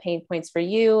some of the pain points for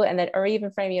you, and that, or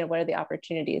even frame, what are the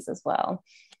opportunities as well?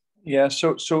 Yeah,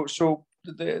 so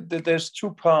there's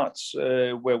two parts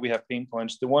where we have pain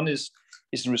points. The one is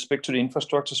in respect to the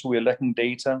infrastructure. So we are lacking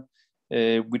data.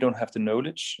 We don't have the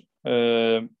knowledge.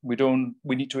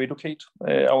 We need to educate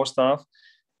our staff,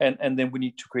 and then we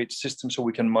need to create systems so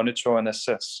we can monitor and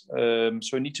assess.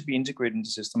 So it needs to be integrated in the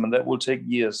system, and that will take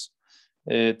years.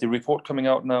 The report coming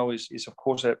out now is of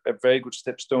course a very good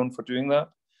stepstone for doing that.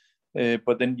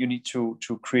 But then you need to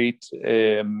create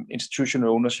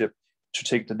institutional ownership to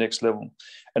take the next level.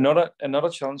 Another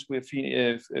challenge we're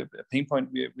feeling, a pain point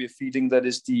we're feeling, that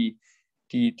is the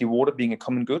water being a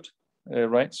common good,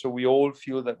 right? So we all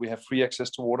feel that we have free access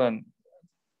to water, and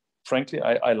frankly,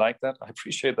 I like that. I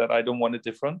appreciate that. I don't want it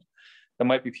different. There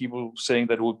might be people saying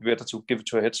that it would be better to give it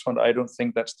to a hedge fund. I don't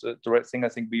think that's the right thing. I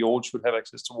think we all should have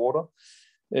access to water.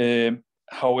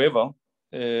 However,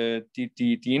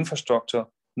 the infrastructure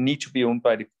need to be owned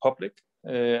by the public,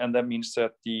 and that means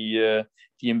that the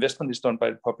investment is done by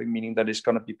the public, meaning that it's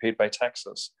going to be paid by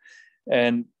taxes,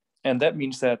 and that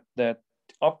means that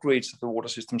upgrades of the water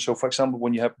system. So, for example,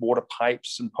 when you have water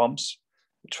pipes and pumps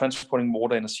transporting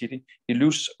water in a city,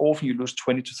 often you lose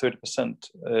 20 to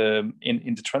 30%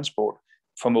 in the transport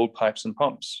from old pipes and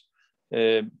pumps.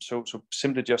 So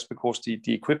simply just because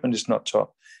the equipment is not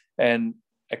top. And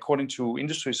according to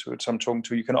industries which I'm talking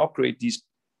to, you can upgrade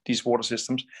these water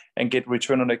systems and get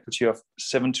return on equity of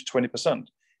 7 to 20%,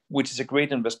 which is a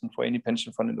great investment for any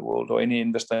pension fund in the world or any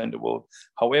investor in the world.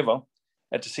 However,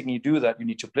 at the second you do that, you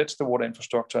need to pledge the water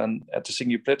infrastructure, and at the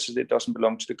second you pledge it, it doesn't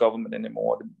belong to the government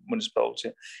anymore, the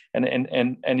municipality. And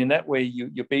in that way,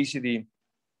 you're basically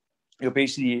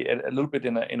a little bit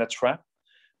in a trap,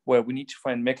 where we need to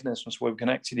find mechanisms where we can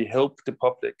actually help the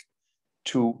public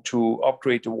to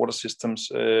upgrade the water systems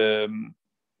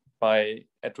by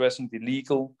addressing the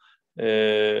legal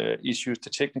issues, the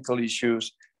technical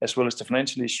issues, as well as the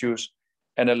financial issues,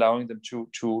 and allowing them to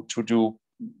do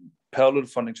parallel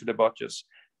funding to the budgets,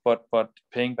 but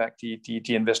paying back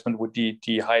the investment with the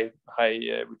high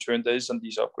return there is on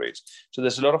these upgrades. So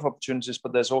there's a lot of opportunities,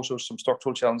 but there's also some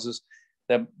structural challenges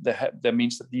that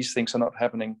means that these things are not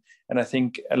happening. And I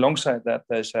think alongside that,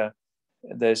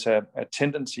 there's a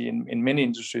tendency in many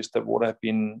industries that water have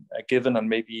been given and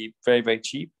maybe very, very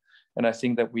cheap. And I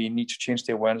think that we need to change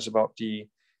the awareness about the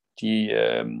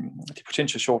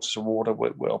potential shortage of water,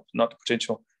 well, not the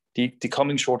potential, the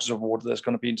coming shortage of water that's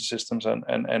going to be in the systems,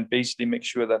 and basically make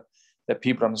sure that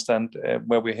people understand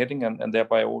where we're heading, and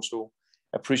thereby also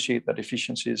appreciate that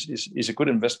efficiency is a good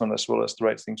investment as well as the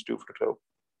right thing to do for the globe.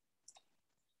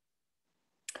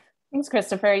 Thanks,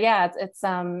 Christopher. Yeah,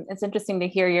 it's interesting to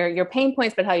hear your pain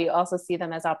points, but how you also see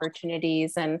them as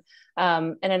opportunities. And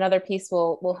another piece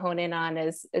we'll hone in on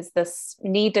is this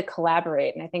need to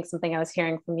collaborate. And I think something I was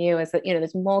hearing from you is that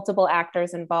there's multiple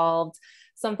actors involved.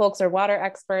 Some folks are water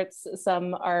experts,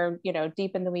 some are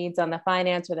deep in the weeds on the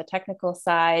finance or the technical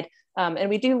side, and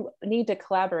we do need to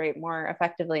collaborate more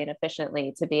effectively and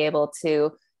efficiently to be able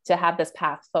to have this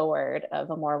path forward of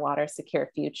a more water secure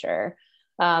future.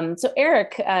 So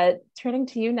Eric, turning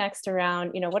to you next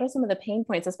around, what are some of the pain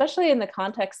points, especially in the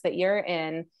context that you're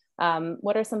in?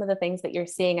 What are some of the things that you're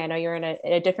seeing? I know you're in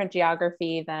a different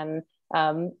geography than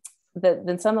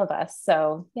some of us.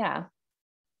 So yeah.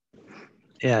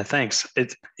 Yeah, thanks.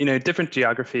 It's different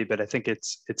geography, but I think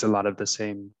it's a lot of the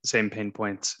same pain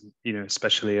points.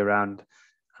 Especially around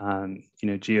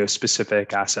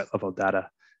geo-specific asset level data.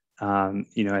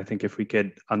 I think if we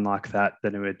could unlock that,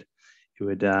 then it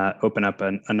would open up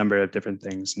a number of different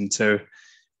things. And so,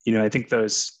 I think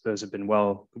those have been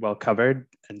well covered.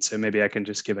 And so maybe I can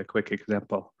just give a quick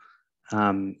example.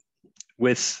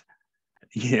 With,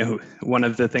 one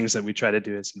of the things that we try to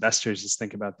do as investors is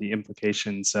think about the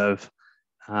implications of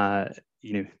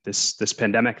this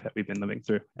pandemic that we've been living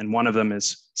through. And one of them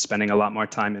is spending a lot more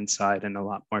time inside and a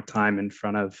lot more time in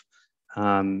front of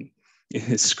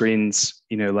screens,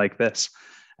 like this.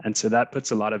 And so that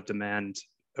puts a lot of demand,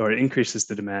 or increases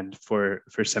the demand for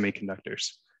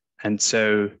semiconductors. And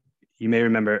so you may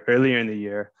remember earlier in the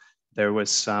year, there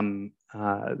was some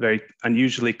very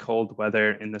unusually cold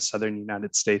weather in the southern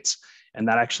United States, and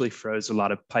that actually froze a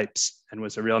lot of pipes and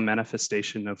was a real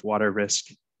manifestation of water risk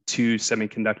to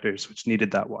semiconductors, which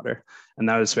needed that water. And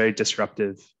that was very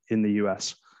disruptive in the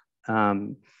US.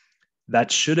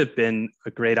 That should have been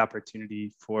a great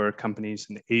opportunity for companies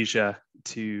in Asia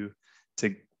to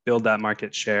build that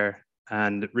market share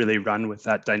and really run with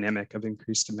that dynamic of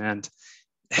increased demand,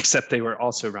 except they were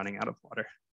also running out of water.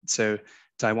 So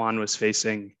Taiwan was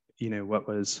facing, what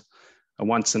was a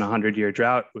once in 100-year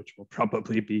drought, which will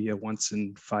probably be a once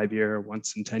in 5-year or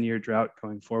once in 10-year drought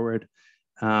going forward.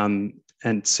 And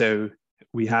so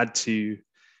we had to,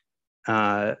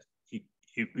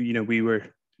 we were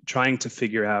trying to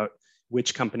figure out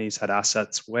which companies had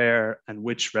assets where and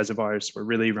which reservoirs were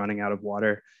really running out of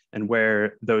water and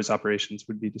where those operations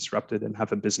would be disrupted and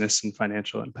have a business and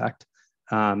financial impact.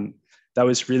 That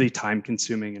was really time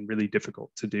consuming and really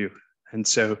difficult to do. And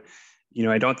so,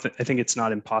 I think it's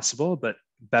not impossible, but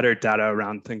better data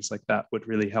around things like that would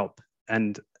really help.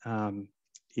 And,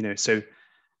 so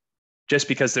just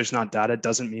because there's not data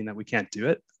doesn't mean that we can't do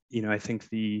it. I think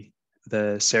the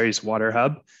Ceres Water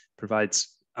Hub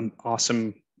provides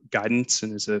awesome guidance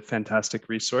and is a fantastic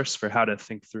resource for how to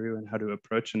think through and how to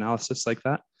approach analysis like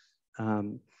that.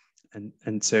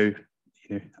 And so,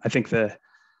 I think the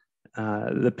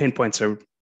pain points are,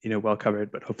 well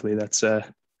covered, but hopefully that's a,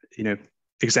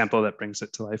 example that brings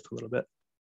it to life a little bit.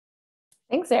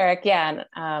 Thanks, Eric. Yeah,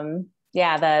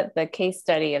 the case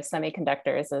study of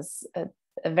semiconductors is a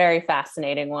very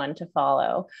fascinating one to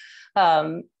follow.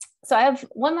 So I have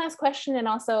one last question, and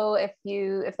also if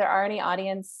there are any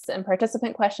audience and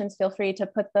participant questions, feel free to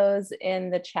put those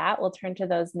in the chat. We'll turn to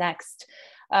those next.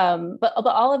 But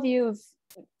all of you have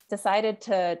decided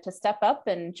to step up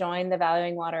and join the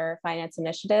Valuing Water Finance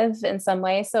Initiative in some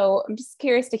way. So I'm just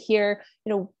curious to hear,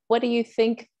 what do you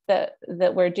think that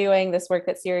we're doing, this work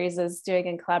that Ceres is doing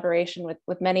in collaboration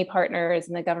with many partners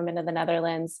in the government of the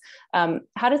Netherlands?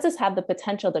 How does this have the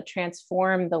potential to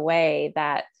transform the way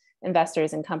that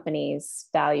investors and companies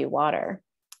value water?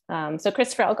 So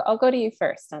Christopher, I'll go to you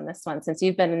first on this one, since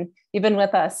you've been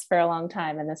with us for a long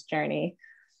time in this journey.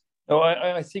 No,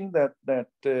 I think that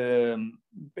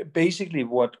basically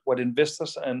what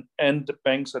investors and the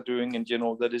banks are doing in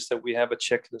general, that is that we have a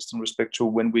checklist in respect to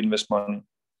when we invest money,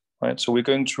 right? So we're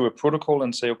going through a protocol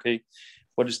and say, okay,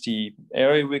 what is the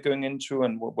area we're going into,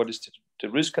 and what is the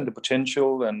risk and the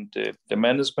potential and the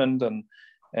management and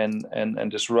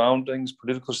the surroundings,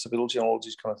 political stability, and all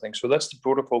these kind of things. So that's the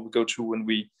protocol we go to when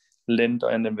we lend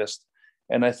and invest.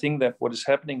 And I think that what is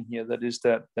happening here, that is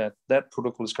that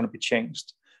protocol is going to be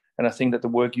changed. And I think that the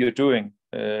work you're doing,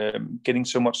 getting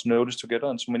so much notice together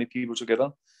and so many people together,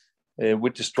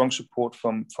 with the strong support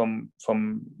from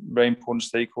very important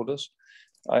stakeholders,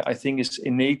 I think is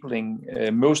enabling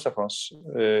most of us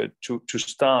to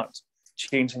start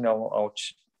changing our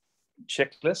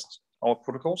checklist, our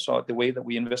protocols, or the way that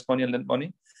we invest money and lend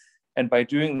money. And by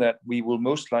doing that, we will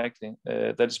most likely,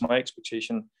 that is my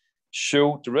expectation,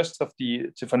 show the rest of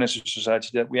the financial society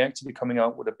that we're actually coming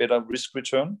out with a better risk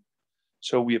return.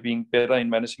 So we are being better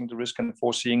in managing the risk and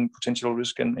foreseeing potential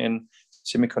risk in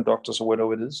semiconductors or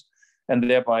whatever it is. And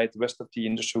thereby the rest of the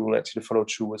industry will actually follow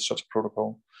through with such a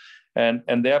protocol.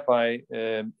 And thereby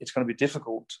it's going to be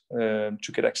difficult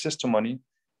to get access to money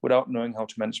without knowing how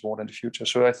to manage water in the future.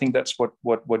 So I think that's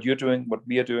what you're doing, what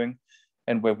we are doing,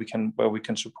 and where we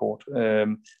can support.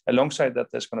 Alongside that,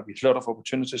 there's going to be a lot of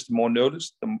opportunities. The more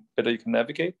notice, the better you can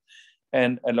navigate.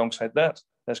 And alongside that,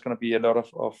 there's going to be a lot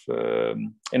of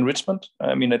enrichment.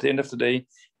 I mean, at the end of the day,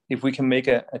 if we can make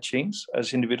a change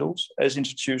as individuals, as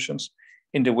institutions,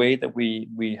 in the way that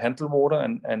we handle water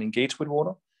and engage with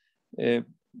water,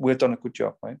 we've done a good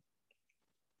job, right?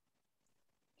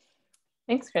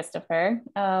 Thanks, Christopher.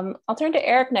 I'll turn to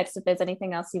Eric next if there's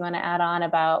anything else you want to add on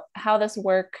about how this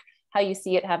work, how you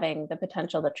see it having the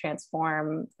potential to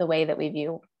transform the way that we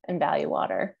view and value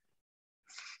water.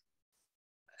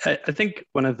 I think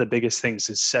one of the biggest things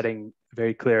is setting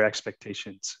very clear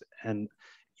expectations. And,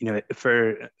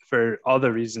 for all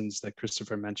the reasons that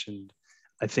Christopher mentioned,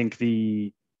 I think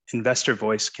the investor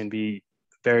voice can be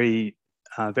very,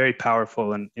 very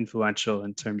powerful and influential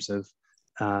in terms of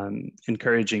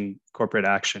encouraging corporate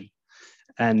action.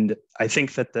 And I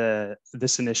think that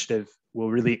this initiative will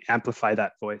really amplify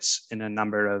that voice in a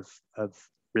number of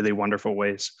really wonderful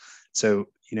ways. So,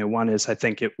 one is I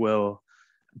think it will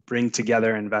bring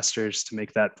together investors to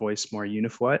make that voice more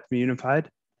unified.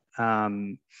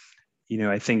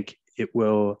 I think it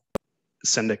will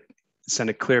send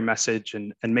a clear message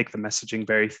and make the messaging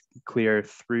very clear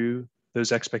through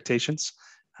those expectations.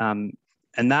 And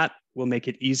that will make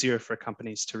it easier for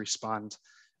companies to respond.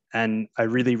 And I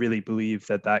really, really believe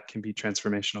that that can be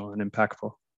transformational and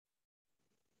impactful.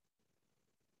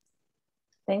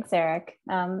 Thanks, Eric.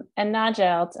 And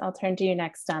Naja, I'll turn to you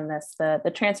next on this, the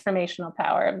transformational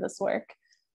power of this work.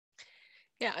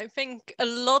 Yeah, I think a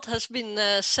lot has been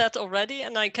said already,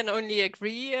 and I can only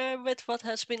agree with what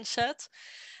has been said.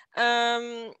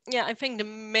 Yeah, I think the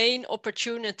main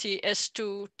opportunity is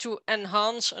to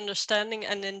enhance understanding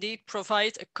and indeed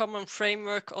provide a common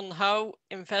framework on how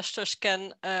investors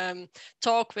can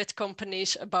talk with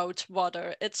companies about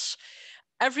water.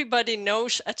 Everybody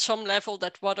knows at some level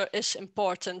that water is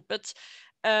important, but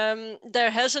there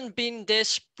hasn't been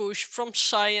this push from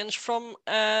science, from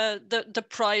the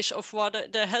price of water.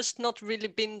 There has not really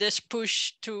been this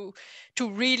push to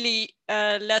really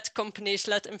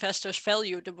let investors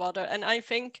value the water. And I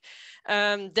think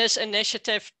this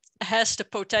initiative has the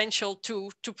potential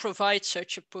to provide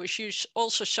such a push. You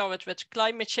also saw it with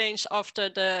climate change after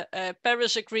the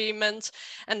Paris Agreement,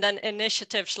 and then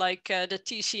initiatives like the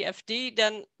TCFD.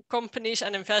 Then companies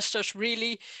and investors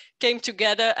really came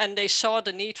together and they saw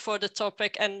the need for the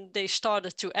topic and they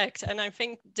started to act. And I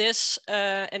think this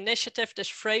initiative, this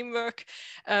framework,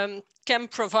 can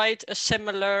provide a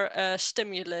similar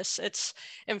stimulus.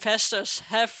 Investors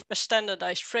have a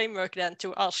standardized framework then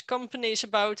to ask companies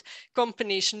about.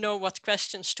 Companies know what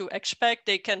questions to expect.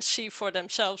 They can see for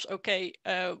themselves, okay,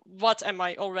 what am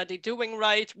I already doing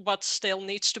right? What still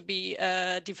needs to be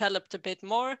developed a bit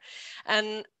more?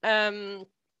 And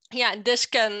yeah, this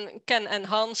can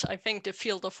enhance, I think, the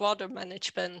field of water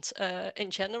management in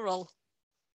general.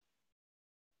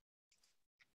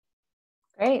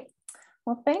 Great.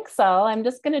 Well, thanks all. I'm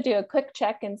just going to do a quick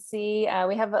check and see.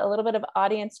 We have a little bit of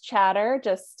audience chatter,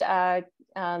 just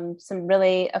some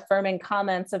really affirming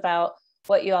comments about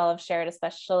what you all have shared,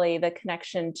 especially the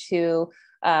connection to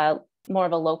more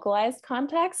of a localized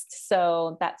context.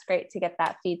 So that's great to get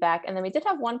that feedback. And then we did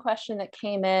have one question that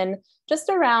came in just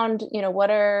around, what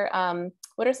are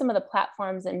some of the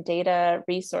platforms and data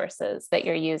resources that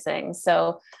you're using?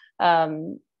 So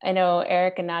I know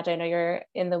Eric and Naja, I know you're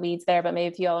in the weeds there, but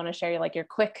maybe if you all want to share your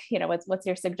quick, what's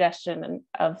your suggestion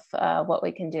of what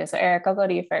we can do? So Eric, I'll go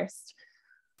to you first.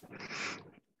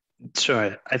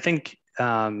 Sure. I think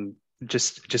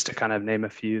just to kind of name a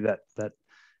few that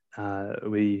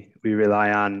we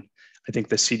rely on. I think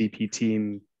the CDP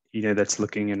team, that's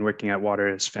looking and working at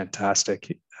water is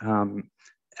fantastic.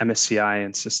 MSCI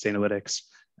and Sustainalytics,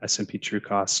 S&P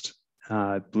TrueCost,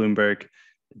 Bloomberg,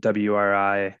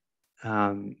 WRI.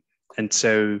 And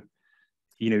so,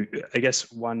 I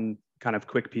guess one kind of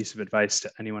quick piece of advice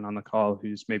to anyone on the call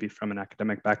who's maybe from an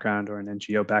academic background or an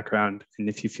NGO background, and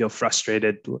if you feel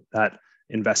frustrated that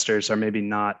investors are maybe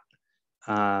not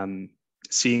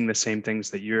seeing the same things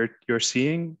that you're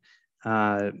seeing,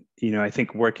 I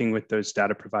think working with those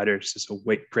data providers is a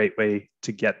great way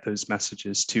to get those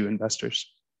messages to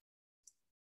investors.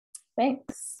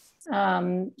 Thanks.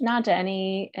 Naja,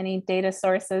 any data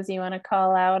sources you want to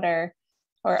call out or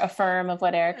affirm of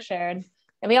what Eric shared?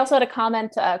 And we also had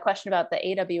a question about the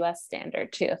AWS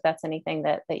standard too, if that's anything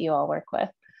that you all work with.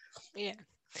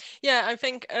 Yeah, I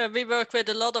think we work with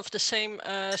a lot of the same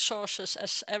sources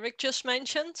as Eric just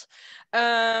mentioned.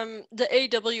 The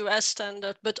AWS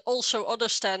standard, but also other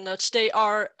standards, they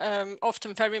are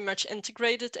often very much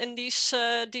integrated in these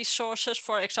sources.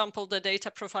 For example, the data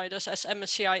providers as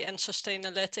MSCI and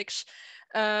Sustainalytics.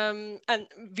 And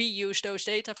we use those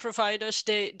data providers.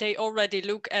 They already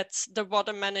look at the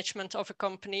water management of a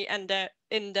company, and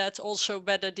in that also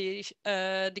whether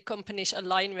the companies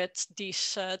align with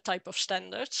these type of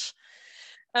standards.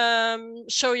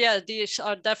 So yeah, these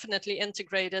are definitely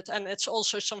integrated, and it's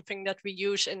also something that we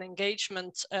use in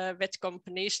engagement with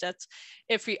companies, that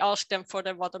if we ask them for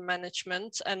their water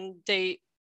management and they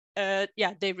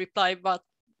reply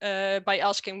by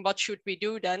asking what should we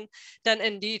do, then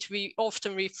indeed we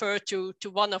often refer to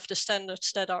one of the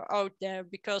standards that are out there,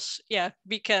 because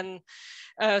we can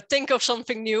think of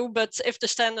something new, but if the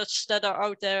standards that are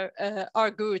out there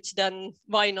are good, then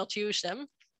why not use them?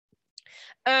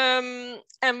 And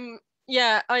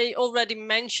I already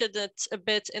mentioned it a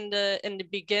bit in the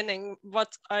beginning.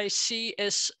 What I see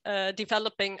is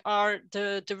developing are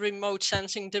the remote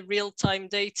sensing, the real-time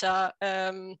data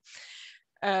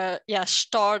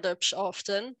startups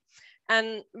often.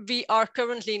 And we are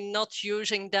currently not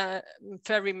using that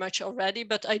very much already,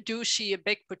 but I do see a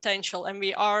big potential. And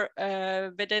we are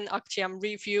within Actiam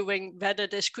reviewing whether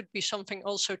this could be something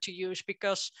also to use,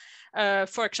 because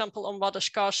for example, on water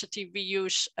scarcity, we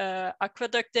use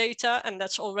aqueduct data, and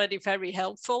that's already very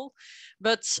helpful,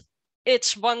 but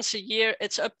it's once a year,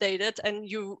 it's updated, and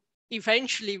you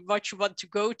eventually what you want to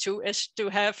go to is to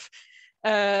have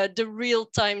the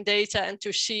real-time data and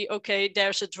to see, okay,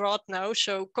 there's a drought now,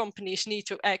 so companies need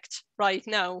to act right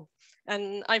now.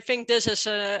 And I think this is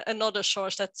another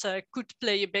source that could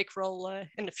play a big role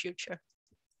in the future.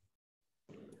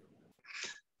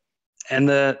 And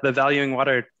the Valuing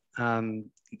Water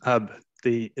Hub,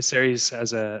 the series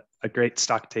has a great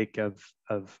stock take of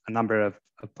a number of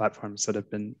platforms that have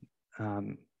been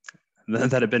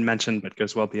mentioned, but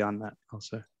goes well beyond that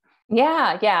also.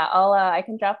 Yeah, I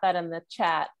can drop that in the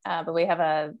chat, but we have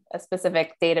a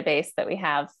specific database that we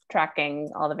have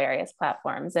tracking all the various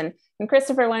platforms. And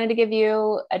Christopher, wanted to give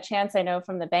you a chance. I know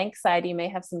from the bank side, you may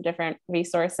have some different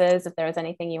resources, if there was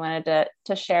anything you wanted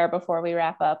to share before we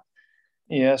wrap up.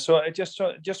 Yeah, so I just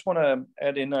want to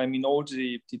add in, I mean, all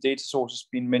the data sources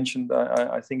being mentioned,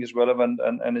 I think is relevant,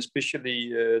 and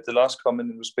especially the last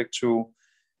comment in respect to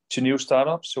new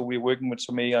startups. So we're working with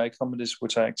some AI companies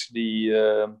which are actually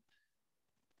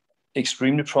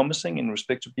extremely promising in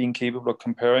respect to being capable of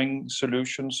comparing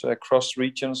solutions across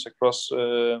regions, across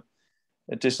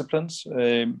disciplines,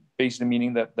 basically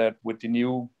meaning that with the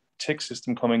new tech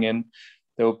system coming in,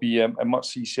 there will be a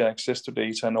much easier access to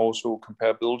data and also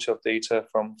comparability of data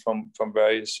from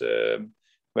various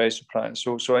suppliers.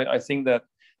 So I think that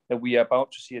we are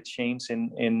about to see a change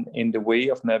in the way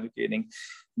of navigating.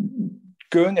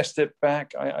 Going a step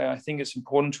back, I think it's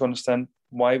important to understand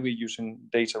why we're using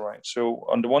data, right? So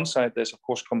on the one side, there's of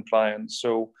course compliance.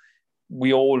 So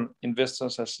we all,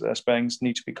 investors as banks,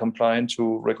 need to be compliant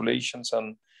to regulations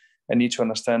and need to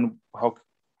understand how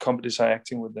companies are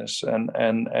acting with this.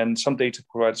 And some data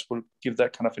providers will give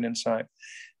that kind of an insight.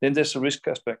 Then there's a risk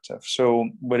perspective. So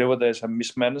whenever there's a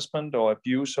mismanagement or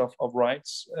abuse of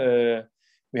rights,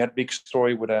 we had a big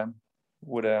story with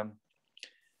a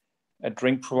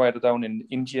drink provider down in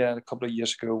India a couple of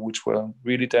years ago, which were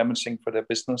really damaging for their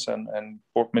business and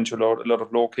brought them into a lot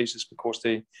of law cases because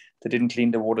they didn't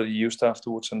clean the water they used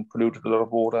afterwards and polluted a lot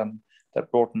of water, and that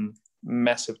brought them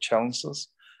massive challenges.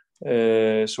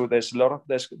 So there's a lot of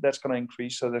that's going to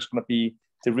increase. So there's going to be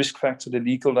the risk factor, the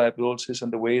legal liabilities,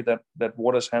 and the way that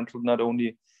water is handled not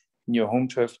only in your home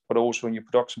turf but also in your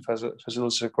production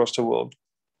facilities across the world.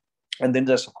 And then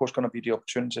there's of course going to be the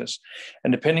opportunities,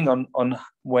 and depending on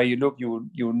where you look,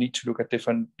 you need to look at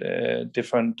different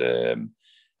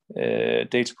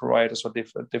data providers or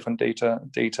different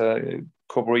data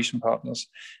cooperation partners.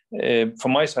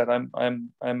 From my side,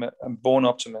 I'm a born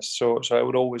optimist, so I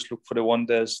would always look for the one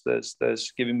that's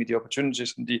giving me the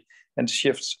opportunities and the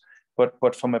shifts.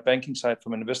 But from a banking side,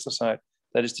 from an investor side,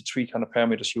 that is the three kind of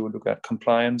parameters you would look at: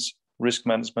 compliance, risk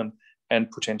management, and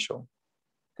potential.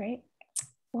 Great.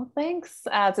 Well, thanks.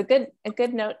 It's a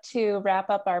good note to wrap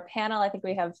up our panel. I think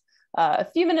we have a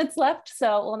few minutes left,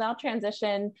 so we'll now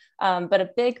transition. But a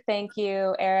big thank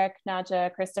you, Eric,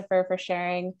 Nadja, Christopher, for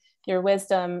sharing your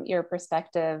wisdom, your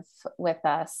perspective with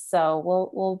us. So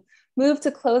we'll move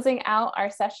to closing out our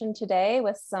session today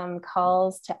with some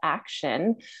calls to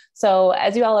action. So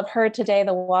as you all have heard today,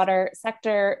 the water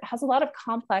sector has a lot of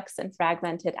complex and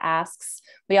fragmented asks.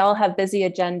 We all have busy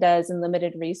agendas and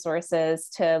limited resources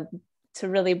to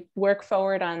really work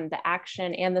forward on the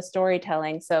action and the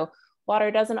storytelling. So water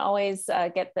doesn't always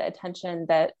get the attention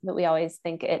that we always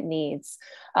think it needs.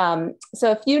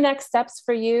 So a few next steps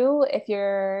for you. If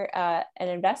you're an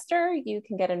investor, you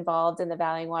can get involved in the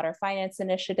Valuing Water Finance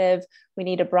Initiative. We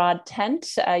need a broad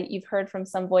tent. You've heard from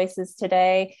some voices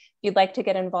today. If you'd like to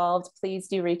get involved, please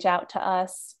do reach out to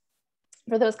us.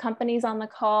 For those companies on the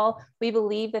call, we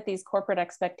believe that these corporate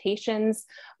expectations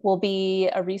will be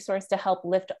a resource to help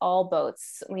lift all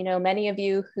boats. We know many of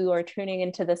you who are tuning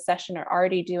into this session are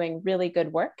already doing really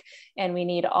good work, and we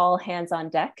need all hands on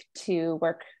deck to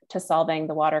work to solving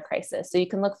the water crisis. So you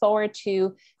can look forward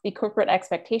to the corporate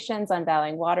expectations on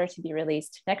Valuing Water to be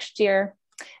released next year.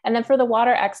 And then for the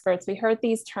water experts, we heard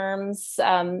these terms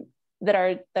that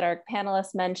our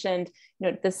panelists mentioned,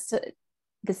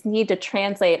 this need to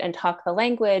translate and talk the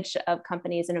language of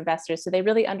companies and investors so they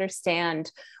really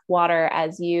understand water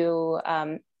as you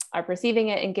are perceiving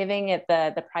it and giving it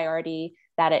the priority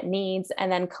that it needs.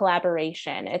 And then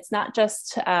collaboration. It's not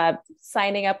just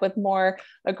signing up with more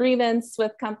agreements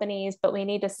with companies, but we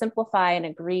need to simplify and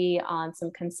agree on some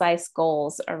concise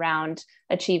goals around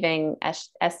achieving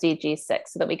SDG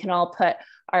 6 so that we can all put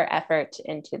our effort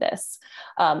into this.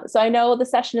 So I know the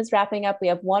session is wrapping up. We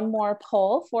have one more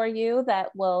poll for you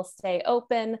that will stay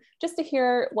open just to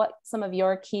hear what some of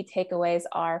your key takeaways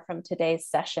are from today's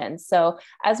session. So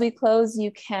as we close,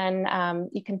 you can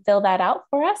fill that out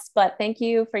for us, but thank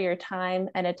you for your time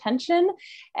and attention,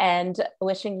 and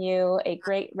wishing you a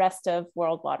great rest of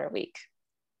World Water Week.